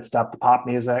 is the good stuff, the pop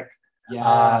music.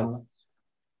 Yes.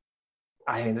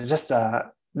 I mean, just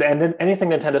and then anything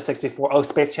Nintendo 64.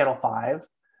 Space Channel 5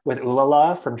 with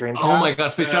Ulala from Dreamcast. Oh my God,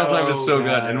 Space Channel 5 is so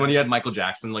good. And when you had Michael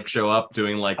Jackson like show up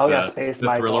doing like the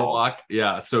Thriller walk,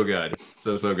 yeah, so good,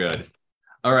 so good.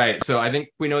 All right, so I think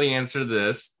we know the answer to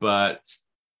this, but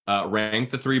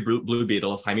rank the 3 Blue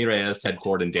Beetles: Jaime Reyes, Ted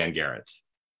Kord, and Dan Garrett.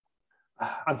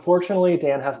 Unfortunately,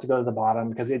 Dan has to go to the bottom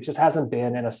because it just hasn't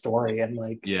been in a story in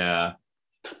like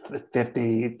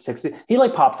 50, 60. He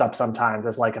like pops up sometimes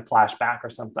as like a flashback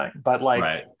or something, but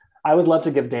like I would love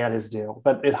to give Dan his due.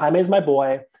 But Jaime's my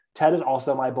boy. Ted is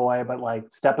also my boy, but like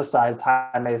step aside, it's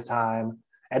Jaime's time.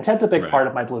 And Ted's a big part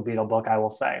of my Blue Beetle book, I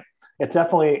will say. It's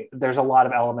definitely, there's a lot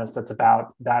of elements that's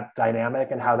about that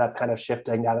dynamic and how that's kind of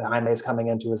shifting now that Jaime's coming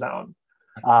into his own.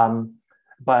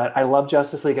 But I love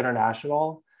Justice League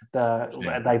International. That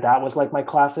was like my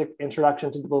classic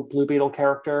introduction to the Blue Beetle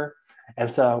character. And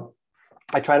so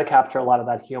I try to capture a lot of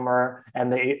that humor,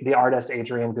 and the artist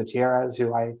Adrian Gutierrez,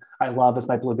 who I love as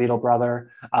my Blue Beetle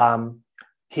brother,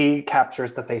 he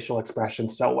captures the facial expression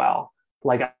so well.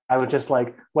 Like I would just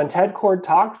like when Ted Kord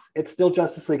talks, it's still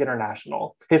Justice League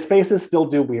International. His faces still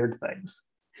do weird things,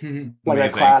 like a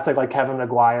classic like Kevin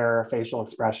Maguire facial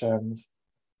expressions.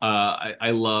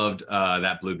 I loved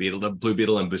that Blue Beetle, the Blue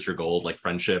Beetle and Booster Gold, like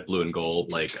friendship, blue and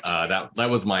gold. Like that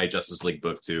was my Justice League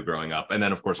book too, growing up, and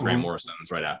then of course Grant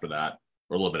Morrison's right after that.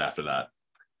 Or a little bit after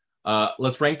that.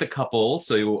 Let's rank the couple.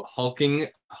 So Hulkling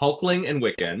and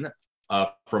Wiccan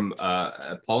from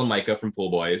Paul and Micah from Pool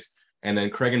Boys, and then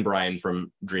Craig and Brian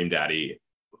from Dream Daddy.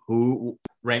 Who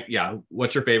rank? Yeah.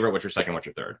 What's your favorite? What's your second? What's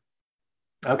your third?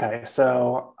 Okay,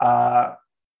 so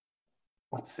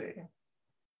let's see.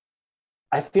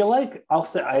 I feel like I'll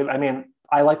say. I mean,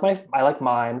 I like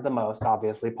mine the most.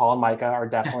 Obviously, Paul and Micah are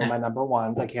definitely my number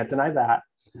ones. I can't deny that.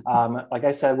 Like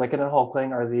I said, Wiccan and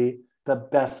Hulkling are the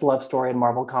best love story in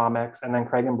Marvel Comics, and then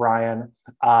Craig and Brian,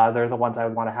 they're the ones I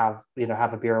would want to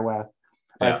have a beer with.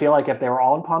 But I feel like if they were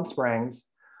all in Palm Springs,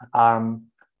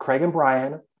 Craig and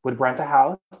Brian would rent a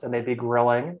house and they'd be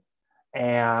grilling,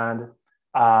 and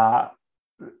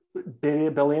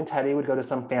Billy and Teddy would go to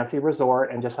some fancy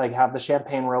resort and just like have the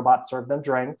champagne robot serve them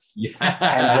drinks. Yes.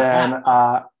 And then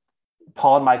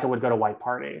Paul and Micah would go to White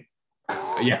Party.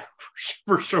 Yeah,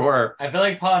 for sure. I feel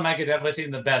like Paul and Micah definitely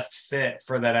seem the best fit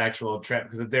for that actual trip,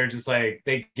 because they're just like,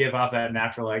 they give off that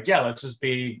natural, like, yeah, let's just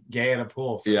be gay at a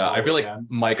pool. Yeah, I feel like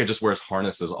Micah just wears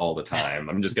harnesses all the time.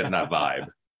 I'm just getting that vibe.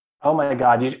 Oh my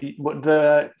God!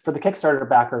 For the Kickstarter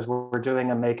backers, we're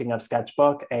doing a making of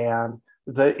sketchbook, and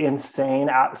the insane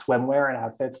swimwear and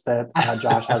outfits that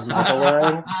Josh has Michael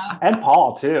wearing, and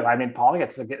Paul too. I mean, Paul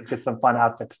gets to get some fun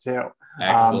outfits too.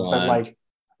 Excellent. But like,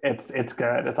 it's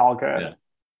good. It's all good. Yeah.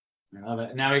 I love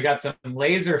it. Now we got some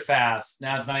laser fast.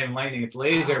 Now it's not even lightning; it's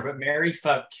laser. But Marry,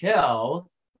 Fuck, Kill,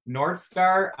 North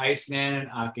Star, Iceman, and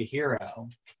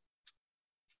Akihiro.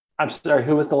 I'm sorry.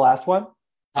 Who was the last one?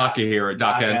 Akihiro,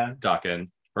 Daken,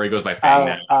 or he goes by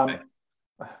Fang now.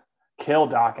 Kill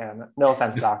Daken. No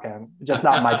offense, Daken. Just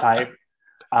not my type.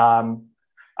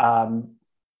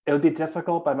 It would be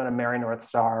difficult, but I'm going to marry North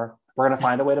Star. We're going to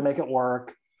find a way to make it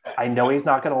work. I know he's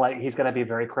not going to he's going to be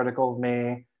very critical of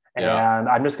me. And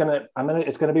it's going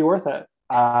to be worth it.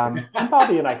 And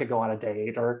Bobby and I could go on a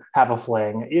date or have a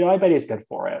fling. I bet he's good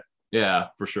for it. Yeah,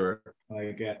 for sure. I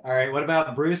like it. All right. What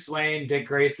about Bruce Wayne, Dick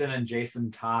Grayson, and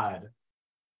Jason Todd?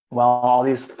 Well, all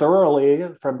these thoroughly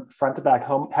from front to back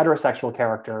heterosexual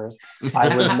characters,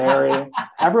 I would marry.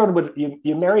 Everyone would.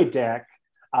 You marry Dick.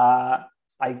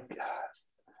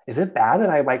 Is it bad that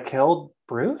I killed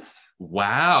Bruce?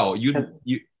 Wow,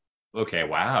 okay.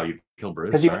 Wow, you killed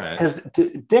Bruce. Because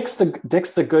Dick's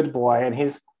the good boy, and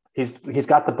he's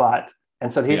got the butt,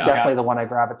 and so he's definitely the one I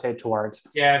gravitate towards.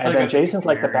 Yeah, and then Jason's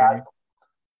like the bad.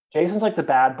 Jason's like the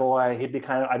bad boy. He'd be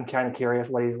I'm kind of curious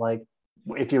what he's like.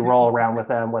 If you roll around with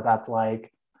him, what that's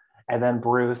like. And then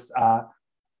Bruce, I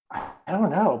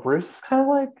don't know. Bruce is kind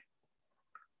of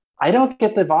I don't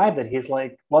get the vibe that he's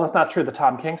well, it's not true. The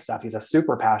Tom King stuff, he's a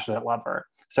super passionate lover.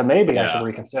 So maybe I should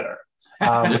reconsider.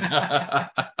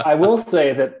 I will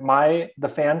say that the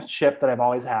fanship that I've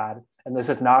always had, and this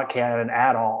is not canon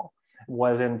at all,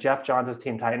 was in Jeff Johns'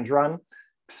 Teen Titans run,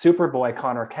 Superboy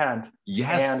Connor Kent,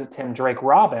 and Tim Drake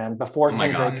Robin, before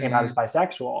Tim Drake came out as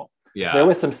bisexual. Yeah, there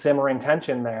was some simmering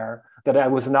tension there that I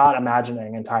was not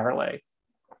imagining entirely.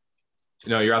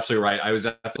 No, you're absolutely right. I was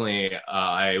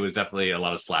definitely a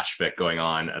lot of slash fic going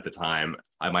on at the time.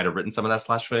 I might have written some of that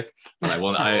slash fic, but I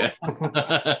will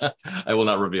I will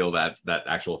not reveal that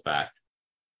actual fact.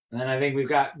 And then I think we've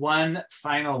got one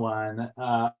final one,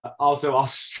 also all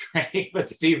straight, but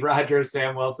Steve Rogers,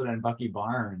 Sam Wilson, and Bucky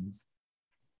Barnes.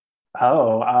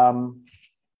 Oh,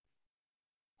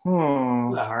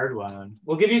 It's a hard one.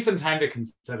 We'll give you some time to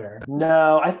consider.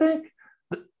 No, I think,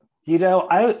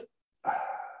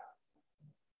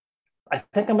 I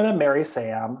think I'm going to marry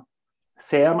Sam.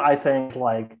 Sam, I think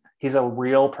he's a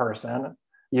real person.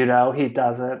 He'd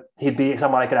be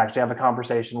someone I could actually have a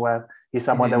conversation with. He's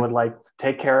someone that would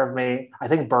take care of me. I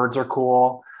think birds are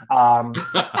cool.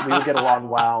 We would get along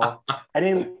well. And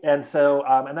then I'd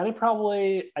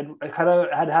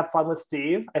have fun with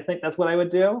Steve. I think that's what I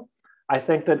would do. I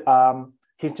think that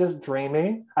he's just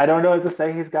dreamy. I don't know what to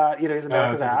say. He's got, he's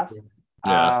America's ass.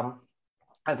 Yeah.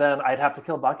 And then I'd have to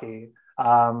kill Bucky.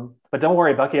 But don't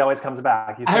worry, Bucky always comes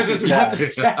back. I was just about to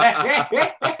say.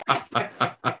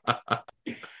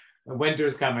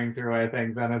 Winter's coming through, I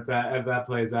think, then if that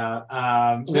plays out.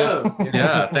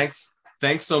 Yeah,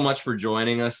 thanks so much for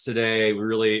joining us today. We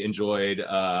really enjoyed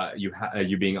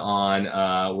you being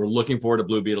on. We're looking forward to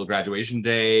Blue Beetle graduation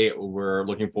day. We're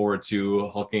looking forward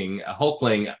to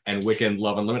Hulkling and Wiccan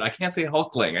Love Unlimited. I can't say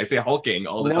Hulkling. I say Hulking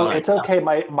all the time. No, it's okay.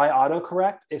 My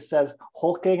autocorrect, it says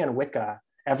Hulking and Wicca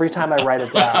every time I write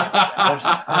it down.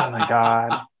 Oh my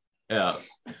God. Yeah.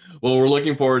 Well, we're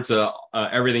looking forward to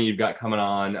everything you've got coming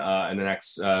on in the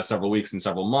next several weeks and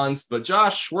several months. But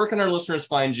Josh, where can our listeners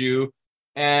find you?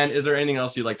 And is there anything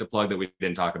else you'd like to plug that we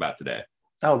didn't talk about today?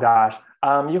 Oh, gosh.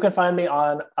 You can find me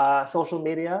on social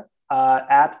media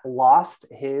at Lost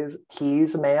His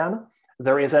Keys Man.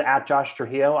 There is an at Josh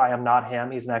Trujillo. I am not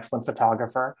him. He's an excellent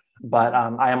photographer. But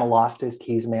I am a Lost His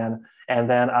Keys Man. And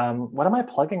then what am I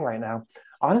plugging right now?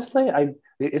 Honestly,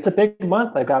 it's a big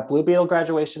month. I've got Blue Beetle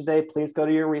graduation day. Please go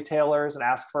to your retailers and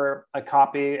ask for a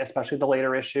copy, especially the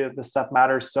later issue. This stuff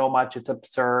matters so much. It's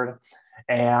absurd.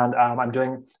 And I'm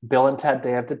doing Bill and Ted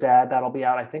Day of the Dead. That'll be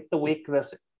out, I think, the week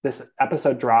this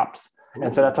episode drops. Ooh.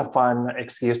 And so that's a fun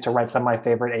excuse to write some of my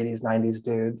favorite 80s, 90s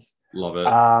dudes. Love it.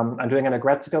 I'm doing an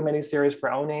Agretzko miniseries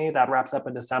for Oni. That wraps up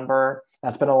in December.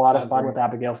 That's been a lot of fun with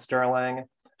Abigail Sterling.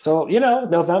 So,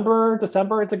 November,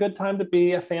 December, it's a good time to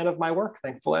be a fan of my work,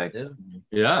 thankfully.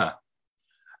 Yeah.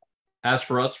 As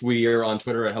for us, we are on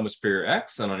Twitter at Homosphere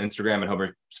X and on Instagram at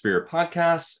Homosphere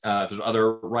Podcast. If there's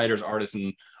other writers, artists,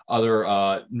 and other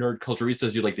nerd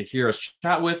culturistas you'd like to hear us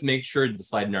chat with, make sure to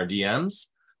slide in our DMs.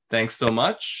 Thanks so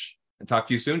much, and talk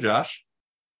to you soon, Josh.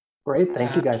 Great.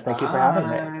 Thank you, guys. Thank you for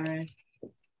having me.